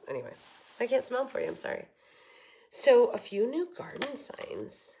 anyway, I can't smell them for you. I'm sorry. So, a few new garden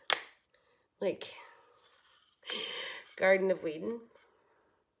signs, like Garden of Whedon.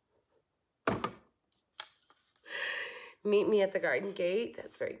 Meet me at the garden gate.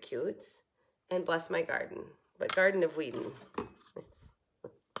 That's very cute. And bless my garden. But Garden of Whedon.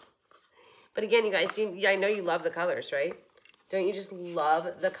 But again, you guys, I know you love the colors, right? Don't you just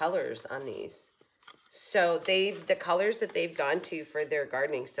love the colors on these? So the colors that they've gone to for their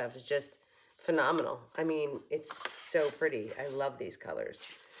gardening stuff is just phenomenal. I mean, it's so pretty. I love these colors.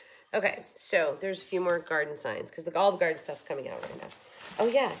 Okay, so there's a few more garden signs because all the garden stuff's coming out right now. Oh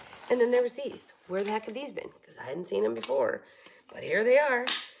yeah, and then there was these. Where the heck have these been? Because I hadn't seen them before. But here they are.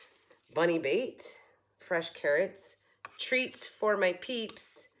 Bunny bait, fresh carrots, treats for my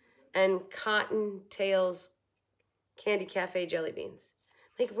peeps, and Cottontails Candy Cafe jelly beans.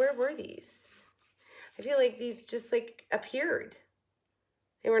 Like, where were these? I feel like these just like appeared.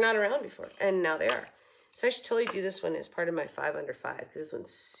 They were not around before, and now they are. So I should totally do this one as part of my 5 under 5 because this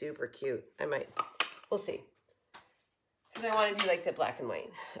one's super cute. I might, we'll see. Because I want to do like the black and white.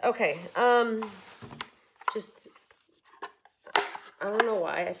 Okay, just, I don't know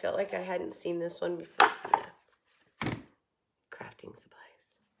why. I felt like I hadn't seen this one before. Yeah. Crafting supplies.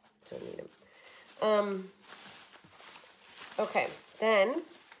 Don't need them. Okay, then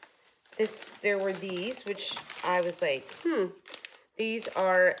there were these, which I was like, these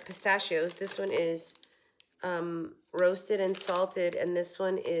are pistachios. This one is roasted and salted, and this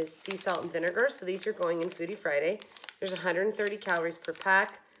one is sea salt and vinegar. So these are going in Foodie Friday. There's 130 calories per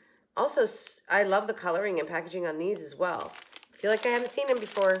pack. Also, I love the coloring and packaging on these as well. I feel like I haven't seen them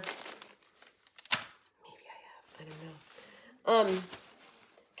before. Maybe I have. I don't know.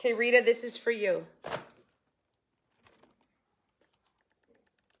 Okay, Rita, this is for you.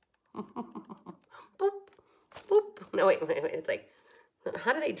 Boop, boop. No, wait. It's like,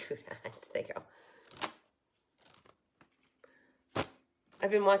 how do they do that? They go.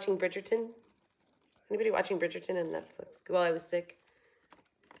 I've been watching Bridgerton. Anybody watching Bridgerton on Netflix while I was sick?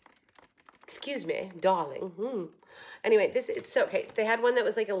 Excuse me, darling. Anyway, it's okay. They had one that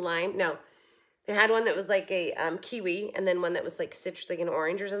was like a lime. No. They had one that was like a kiwi, and then one that was like citrus, like an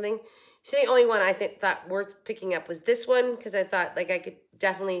orange or something. So the only one I thought worth picking up was this one, because I thought like I could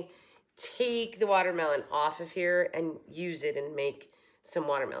definitely take the watermelon off of here and use it and make some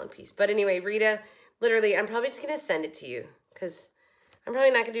watermelon peas. But anyway, Rita, literally, I'm probably just going to send it to you, because I'm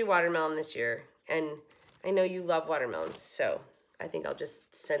probably not going to do watermelon this year, and I know you love watermelons, so I think I'll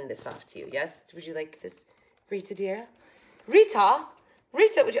just send this off to you. Yes? Would you like this, Rita dear? Rita,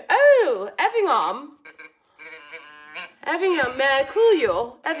 would you? Oh, Effingham. Effingham, may I cool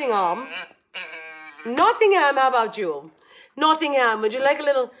you? Effingham. Nottingham, how about you? Nottingham, would you like a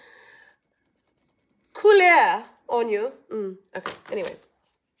little cool air on you? Okay, anyway.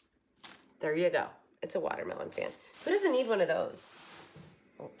 There you go. It's a watermelon fan. Who doesn't need one of those?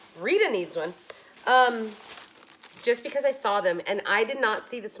 Rita needs one. Just because I saw them, and I did not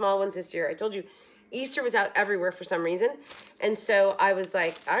see the small ones this year. I told you Easter was out everywhere for some reason. And so I was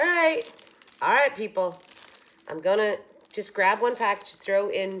like, all right, people. I'm going to just grab one package, throw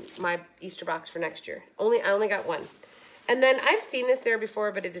in my Easter box for next year. I only got one. And then I've seen this there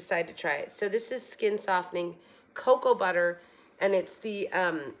before, but I decided to try it. So this is skin softening cocoa butter, and it's the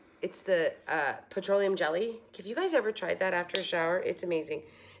petroleum jelly. Have you guys ever tried that after a shower? It's amazing.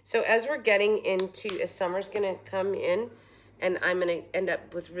 So as we're getting into, as summer's gonna come in, and I'm gonna end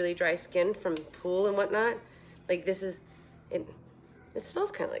up with really dry skin from pool and whatnot, like this is, it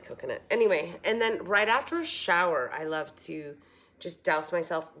smells kind of like coconut. Anyway, and then right after a shower, I love to just douse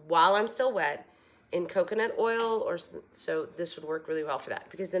myself while I'm still wet in coconut oil, or so this would work really well for that,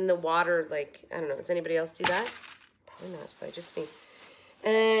 because then the water, like, I don't know, does anybody else do that? Probably not, it's probably just me.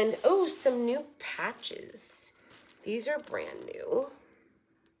 And, oh, some new patches. These are brand new,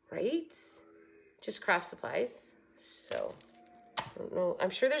 right? Just craft supplies. So, I don't know. I'm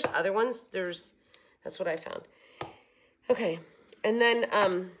sure there's other ones. That's what I found. Okay, and then,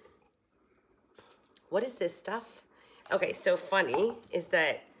 what is this stuff? Okay, so funny is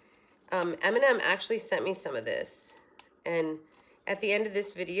that M&M actually sent me some of this. And at the end of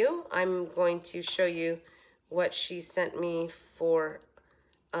this video, I'm going to show you what she sent me for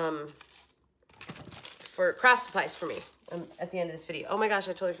craft supplies for me at the end of this video. Oh my gosh,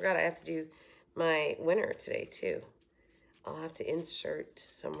 I totally forgot I have to do my winner today too. I'll have to insert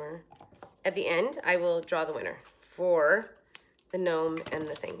somewhere. At the end, I will draw the winner for the gnome and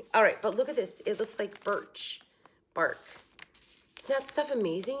the thing. All right, but look at this. It looks like birch bark. Isn't that stuff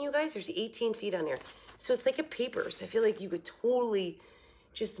amazing, you guys? There's 18 feet on here. So it's like a paper. So I feel like you could totally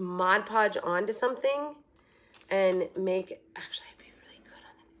just Mod Podge onto something and make, actually, it'd be really good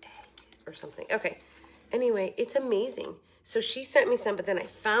on an egg or something. Okay, anyway, it's amazing. So she sent me some, but then I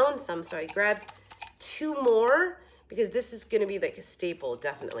found some, so I grabbed 2 more, because this is gonna be like a staple,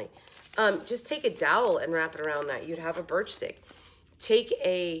 definitely. Just take a dowel and wrap it around that. You'd have a birch stick. Take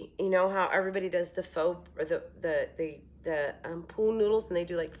a, you know how everybody does the faux, or the pool noodles, and they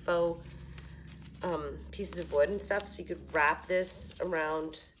do like faux pieces of wood and stuff, so you could wrap this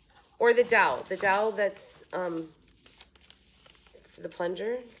around, or the dowel that's for the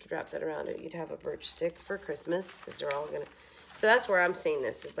plunger, you could wrap that around it. You'd have a birch stick for Christmas, because they're all gonna, so that's where I'm seeing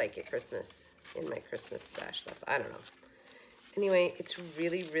this, is like at Christmas, in my Christmas stash stuff. I don't know. Anyway, it's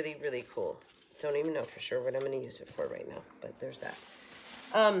really, really, really cool. Don't even know for sure what I'm gonna use it for right now, but there's that.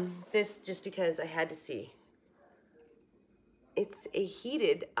 This, just because I had to see. It's a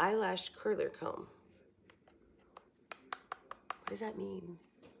heated eyelash curler comb. What does that mean?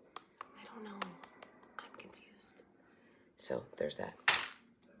 I don't know. I'm confused. So there's that.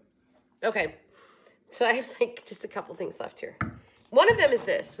 Okay, so I have like just a couple things left here. One of them is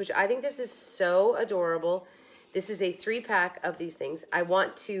this, which I think this is so adorable. This is a 3-pack of these things. I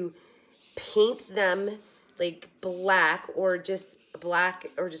want to paint them like black, or just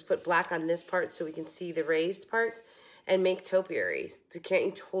put black on this part so we can see the raised parts, and make topiaries. Can't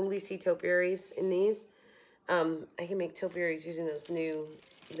you totally see topiaries in these? I can make topiaries using those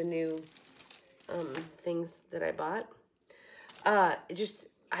the new things that I bought. I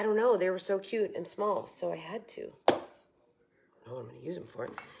don't know, they were so cute and small, so I had to. I don't know what I'm gonna use them for.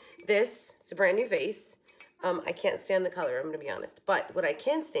 This, it's a brand new vase. I can't stand the color, I'm gonna be honest. But what I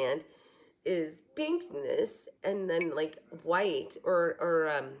can stand is painting this, and then like white,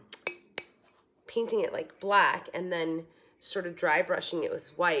 or painting it like black, and then sort of dry brushing it with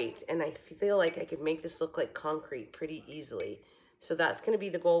white. And I feel like I could make this look like concrete pretty easily. So that's gonna be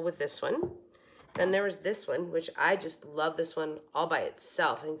the goal with this one. Then there was this one, which I just love this one all by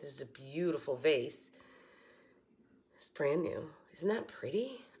itself. I think this is a beautiful vase. It's brand new. Isn't that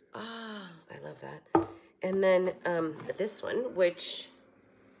pretty? Ah, I love that. And then this one, which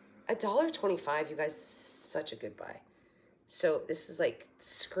 $1.25, you guys, such a good buy. So this is like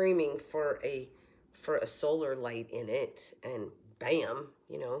screaming for a solar light in it, and bam,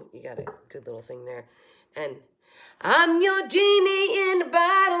 you know, you got a good little thing there. And I'm your genie in a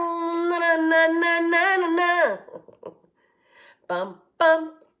bottle, na na na na na na na. Bum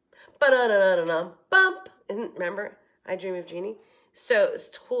bum, ba da da da da bump. Remember, I Dream of Genie. So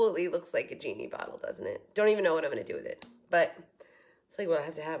it totally looks like a genie bottle, doesn't it? Don't even know what I'm gonna do with it, but it's like, well, I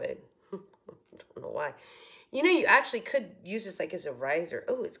have to have it. I don't know why. You know, you actually could use this like as a riser.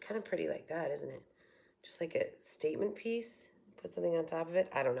 Oh, it's kind of pretty like that, isn't it? just like a statement piece. Put something on top of it.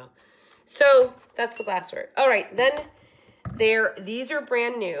 I don't know. So that's the glassware. All right, then these are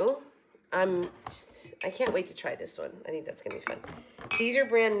brand new. I can't wait to try this one. I think that's gonna be fun. These are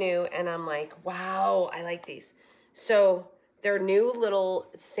brand new, and I'm like, wow, I like these. So they're new little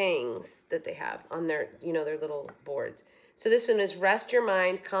sayings that they have on their, you know, their little boards. So this one is rest your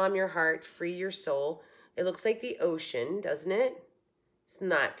mind, calm your heart, free your soul. It looks like the ocean, doesn't it? It's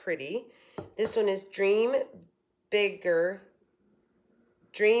not pretty. This one is dream bigger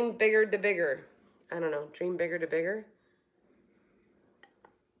to bigger. I don't know, dream bigger to bigger.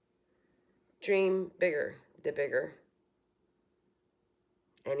 Dream bigger to bigger.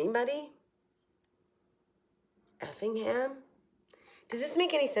 Anybody? Effingham? Does this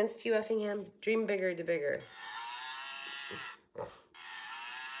make any sense to you, Effingham? Dream bigger to bigger.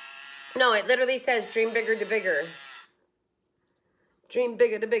 No, it literally says dream bigger to bigger. Dream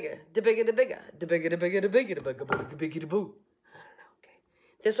bigger to bigger. To bigger to bigger. To bigger to bigger to bigger to bigger to bigger to boo. I don't know. Okay.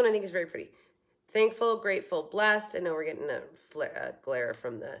 This one I think is very pretty. Thankful, grateful, blessed. I know we're getting a glare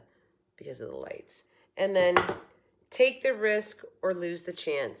from because of the lights. And then take the risk or lose the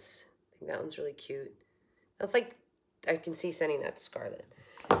chance. I think that one's really cute. That's like, I can see sending that to Scarlett.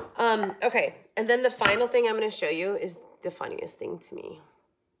 Okay, and then the final thing I'm going to show you is the funniest thing to me.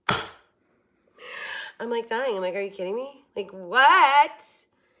 I'm like dying. I'm like, are you kidding me? Like, what?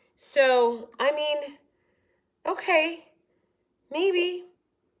 So, I mean, okay, maybe,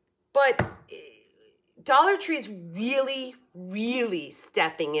 but Dollar Tree is really, really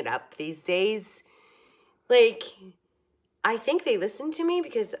stepping it up these days. Like, I think they listen to me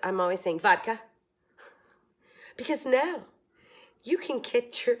because I'm always saying vodka. Because now you can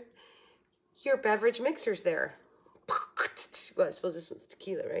get your beverage mixers there. Well, I suppose this one's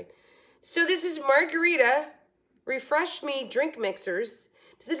tequila, right? So this is margarita, refresh me drink mixers.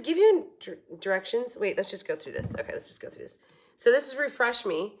 Does it give you directions? Wait, let's just go through this. Okay, let's just go through this. So this is refresh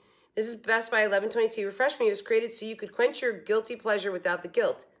me. This is Best by 1122. Refresh me was created so you could quench your guilty pleasure without the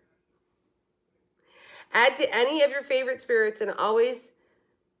guilt. Add to any of your favorite spirits and always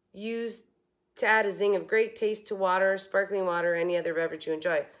use to add a zing of great taste to water, sparkling water, or any other beverage you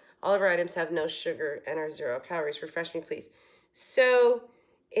enjoy. All of our items have no sugar and are 0 calories. Refresh me, please. So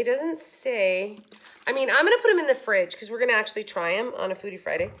it doesn't say. I mean, I'm going to put them in the fridge because we're going to actually try them on a Foodie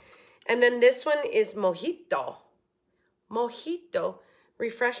Friday. And then this one is mojito. Mojito.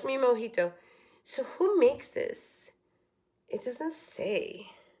 Refresh me mojito. So who makes this? It doesn't say.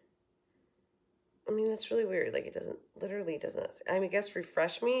 I mean, that's really weird. Like, it doesn't, literally does not say. I mean, I guess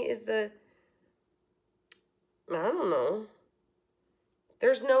refresh me is the, I don't know.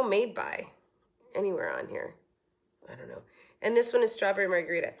 There's no made by anywhere on here. I don't know. And this one is strawberry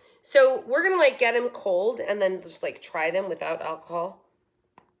margarita. So we're going to like get them cold and then just like try them without alcohol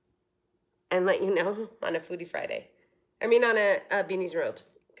and let you know on a Foodie Friday. I mean, on a Beanies and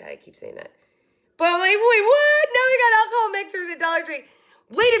Ropes. God, I keep saying that. But I'm like, wait, what? Now we got alcohol mixers at Dollar Tree.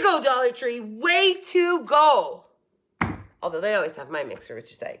 Way to go, Dollar Tree. Way to go. Although they always have my mixer,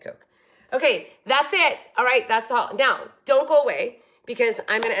 which is Diet Coke. Okay, that's it. All right, that's all. Now, don't go away because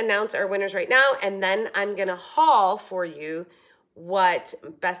I'm going to announce our winners right now, and then I'm going to haul for you what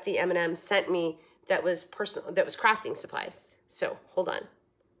Bestie M&M sent me that was personal, that was crafting supplies. So, hold on.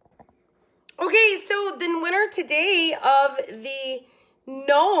 Okay, so the winner today of the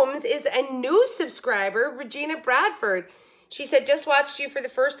gnomes is a new subscriber, Regina Bradford. She said, just watched you for the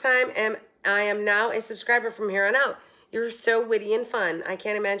first time, and I am now a subscriber from here on out. You're so witty and fun. I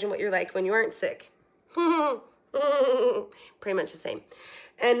can't imagine what you're like when you aren't sick. Pretty much the same.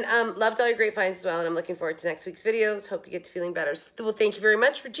 And loved all your great finds as well, and I'm looking forward to next week's videos. Hope you get to feeling better. So, well, thank you very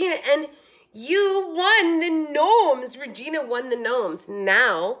much, Regina. And you won the gnomes. Regina won the gnomes.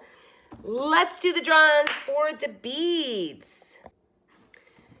 Now, let's do the drawing for the beads.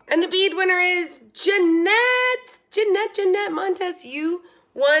 And the bead winner is Jeanette. Jeanette Montes. You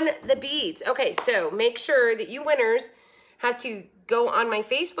won the beads. Okay, so make sure that you winners have to go on my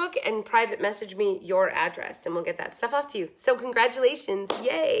Facebook and private message me your address, and we'll get that stuff off to you. So congratulations.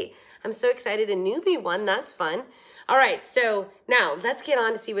 Yay. I'm so excited. A newbie won. That's fun. All right, so now let's get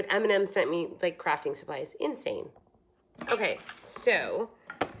on to see what M&M sent me, like crafting supplies. Insane. Okay, so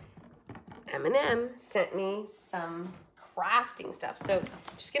M&M sent me some crafting stuff. So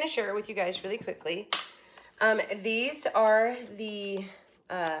I'm just going to share it with you guys really quickly. These are the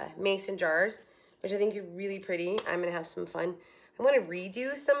mason jars, which I think are really pretty. I'm going to have some fun. I want to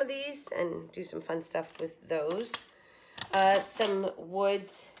redo some of these and do some fun stuff with those. Some wood,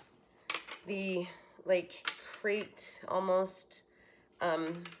 the like crate almost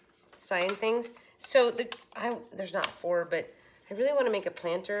sign things. So there's not 4, but I really want to make a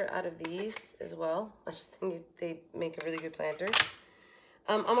planter out of these as well. I just think they make a really good planter.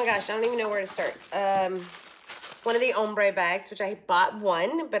 Oh my gosh, I don't even know where to start. One of the ombre bags, which I bought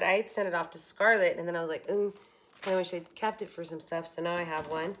one, but I had sent it off to Scarlett, and then I was like, ooh, I wish I'd kept it for some stuff, so now I have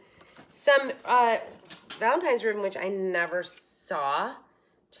one. Some Valentine's ribbon, which I never saw.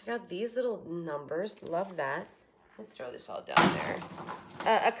 Check out these little numbers. Love that. Let's throw this all down there.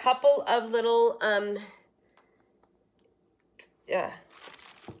 A couple of little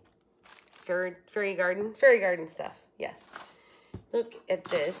fairy garden stuff. Yes. Look at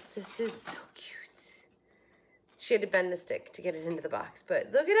this. This is so cute. She had to bend the stick to get it into the box,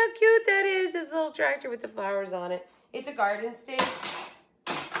 but look at how cute that is. This little tractor with the flowers on it. It's a garden stake.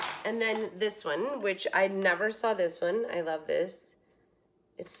 And then this one, which I never saw this one. I love this.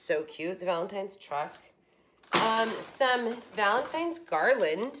 It's so cute. The Valentine's truck. Some Valentine's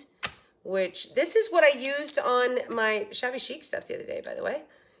garland, which this is what I used on my shabby chic stuff the other day, by the way.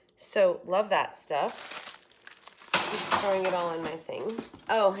 So love that stuff. I'm just throwing it all in my thing.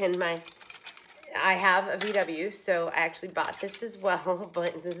 Oh, and I have a VW, so I actually bought this as well,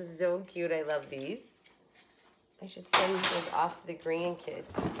 but this is so cute. I love these. I should send those off to the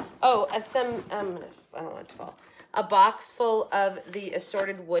grandkids. Oh, and some, I don't want it to fall. A box full of the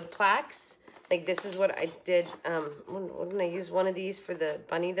assorted wood plaques. Like this is what I did. Wouldn't I use one of these for the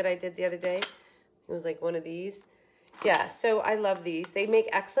bunny that I did the other day? It was like one of these. Yeah, so I love these. They make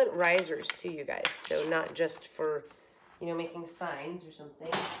excellent risers too, you guys. So not just for, you know, making signs or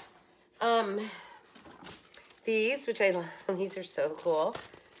something. These, which I love, these are so cool.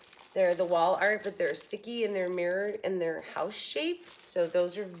 They're the wall art, but they're sticky and they're mirrored and they're house shaped. So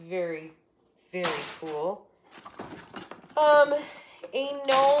those are very, very cool. A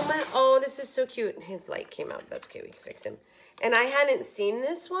gnome. Oh, this is so cute. His light came out. That's okay. We can fix him. And I hadn't seen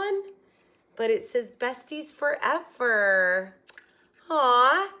this one, but it says besties forever.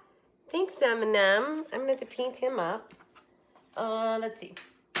 Aw. Thanks, Eminem. I'm going to have to paint him up. Let's see.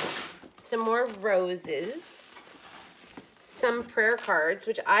 Some more roses. Some prayer cards,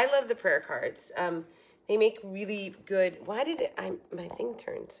 which I love the prayer cards. They make really good. Why did it? My thing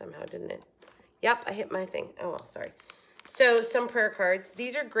turned somehow, didn't it? Yep, I hit my thing. Oh, well, sorry. So some prayer cards.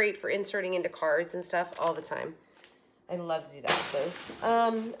 These are great for inserting into cards and stuff all the time. I love to do that with those.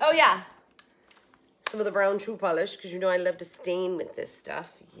 Oh, yeah. Some of the brown shoe polish, because you know I love to stain with this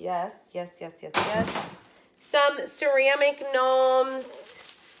stuff. Yes, yes, yes, yes, yes. Some ceramic gnomes.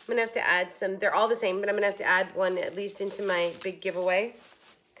 I'm going to have to add some. They're all the same, but I'm going to have to add one at least into my big giveaway.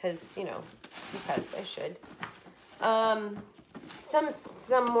 Because, you know, because I should.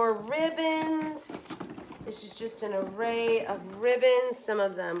 Some more ribbons. This is just an array of ribbons. Some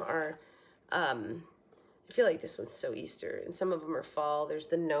of them are, I feel like this one's so Easter, and some of them are fall. There's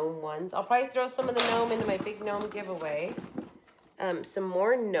the gnome ones. I'll probably throw some of the gnome into my big gnome giveaway. Some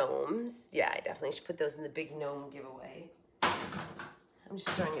more gnomes. Yeah, I definitely should put those in the big gnome giveaway. I'm just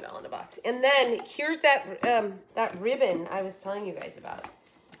throwing it all in a box. And then here's that that ribbon I was telling you guys about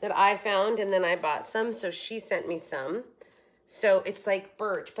that I found, and then I bought some, so she sent me some. So it's like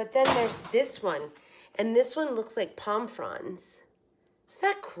birch, but then there's this one. And this one looks like palm fronds. Isn't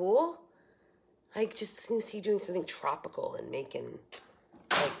that cool? I just can see doing something tropical and making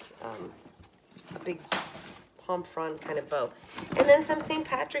like a big palm frond kind of bow. And then some St.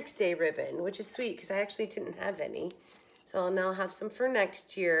 Patrick's Day ribbon, which is sweet because I actually didn't have any. So I'll now have some for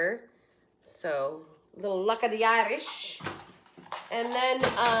next year. So a little luck of the Irish. And then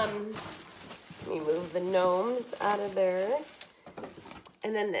let me move the gnomes out of there.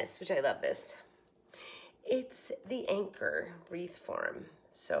 And then this, which I love this. It's the Anchor wreath form.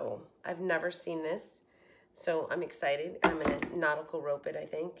 So I've never seen this. So I'm excited. I'm going to nautical rope it, I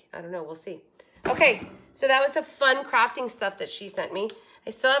think. I don't know. We'll see. Okay. So that was the fun crafting stuff that she sent me.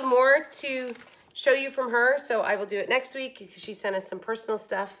 I still have more to show you from her. So I will do it next week because she sent us some personal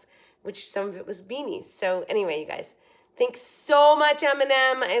stuff, which some of it was beanies. So anyway, you guys, thanks so much,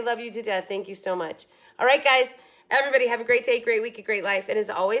 Eminem. I love you to death. Thank you so much. All right, guys. Everybody have a great day, great week, a great life. And as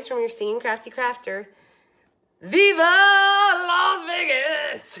always, from your singing crafty crafter, Viva Las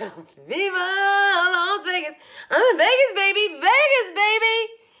Vegas! Viva Las Vegas! I'm in Vegas, baby! Vegas,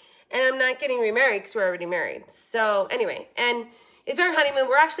 baby! And I'm not getting remarried because we're already married. So anyway, and it's our honeymoon.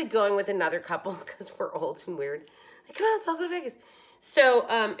 We're actually going with another couple because we're old and weird. Like, come on, let's all go to Vegas.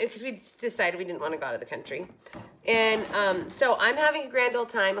 So, because we decided we didn't want to go out of the country. And so I'm having a grand old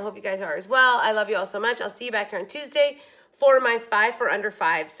time. I hope you guys are as well. I love you all so much. I'll see you back here on Tuesday for my 5 for under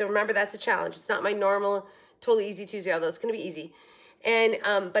 5. So remember, that's a challenge. It's not my normal Totally Easy Tuesday, although it's going to be easy. And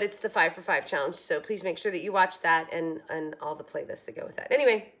but it's the 5 for 5 challenge. So please make sure that you watch that and all the playlists that go with that.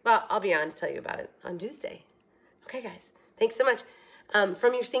 Anyway, well, I'll be on to tell you about it on Tuesday. Okay, guys. Thanks so much.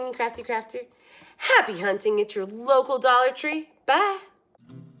 From your singing crafty crafter, happy hunting at your local Dollar Tree. Bye.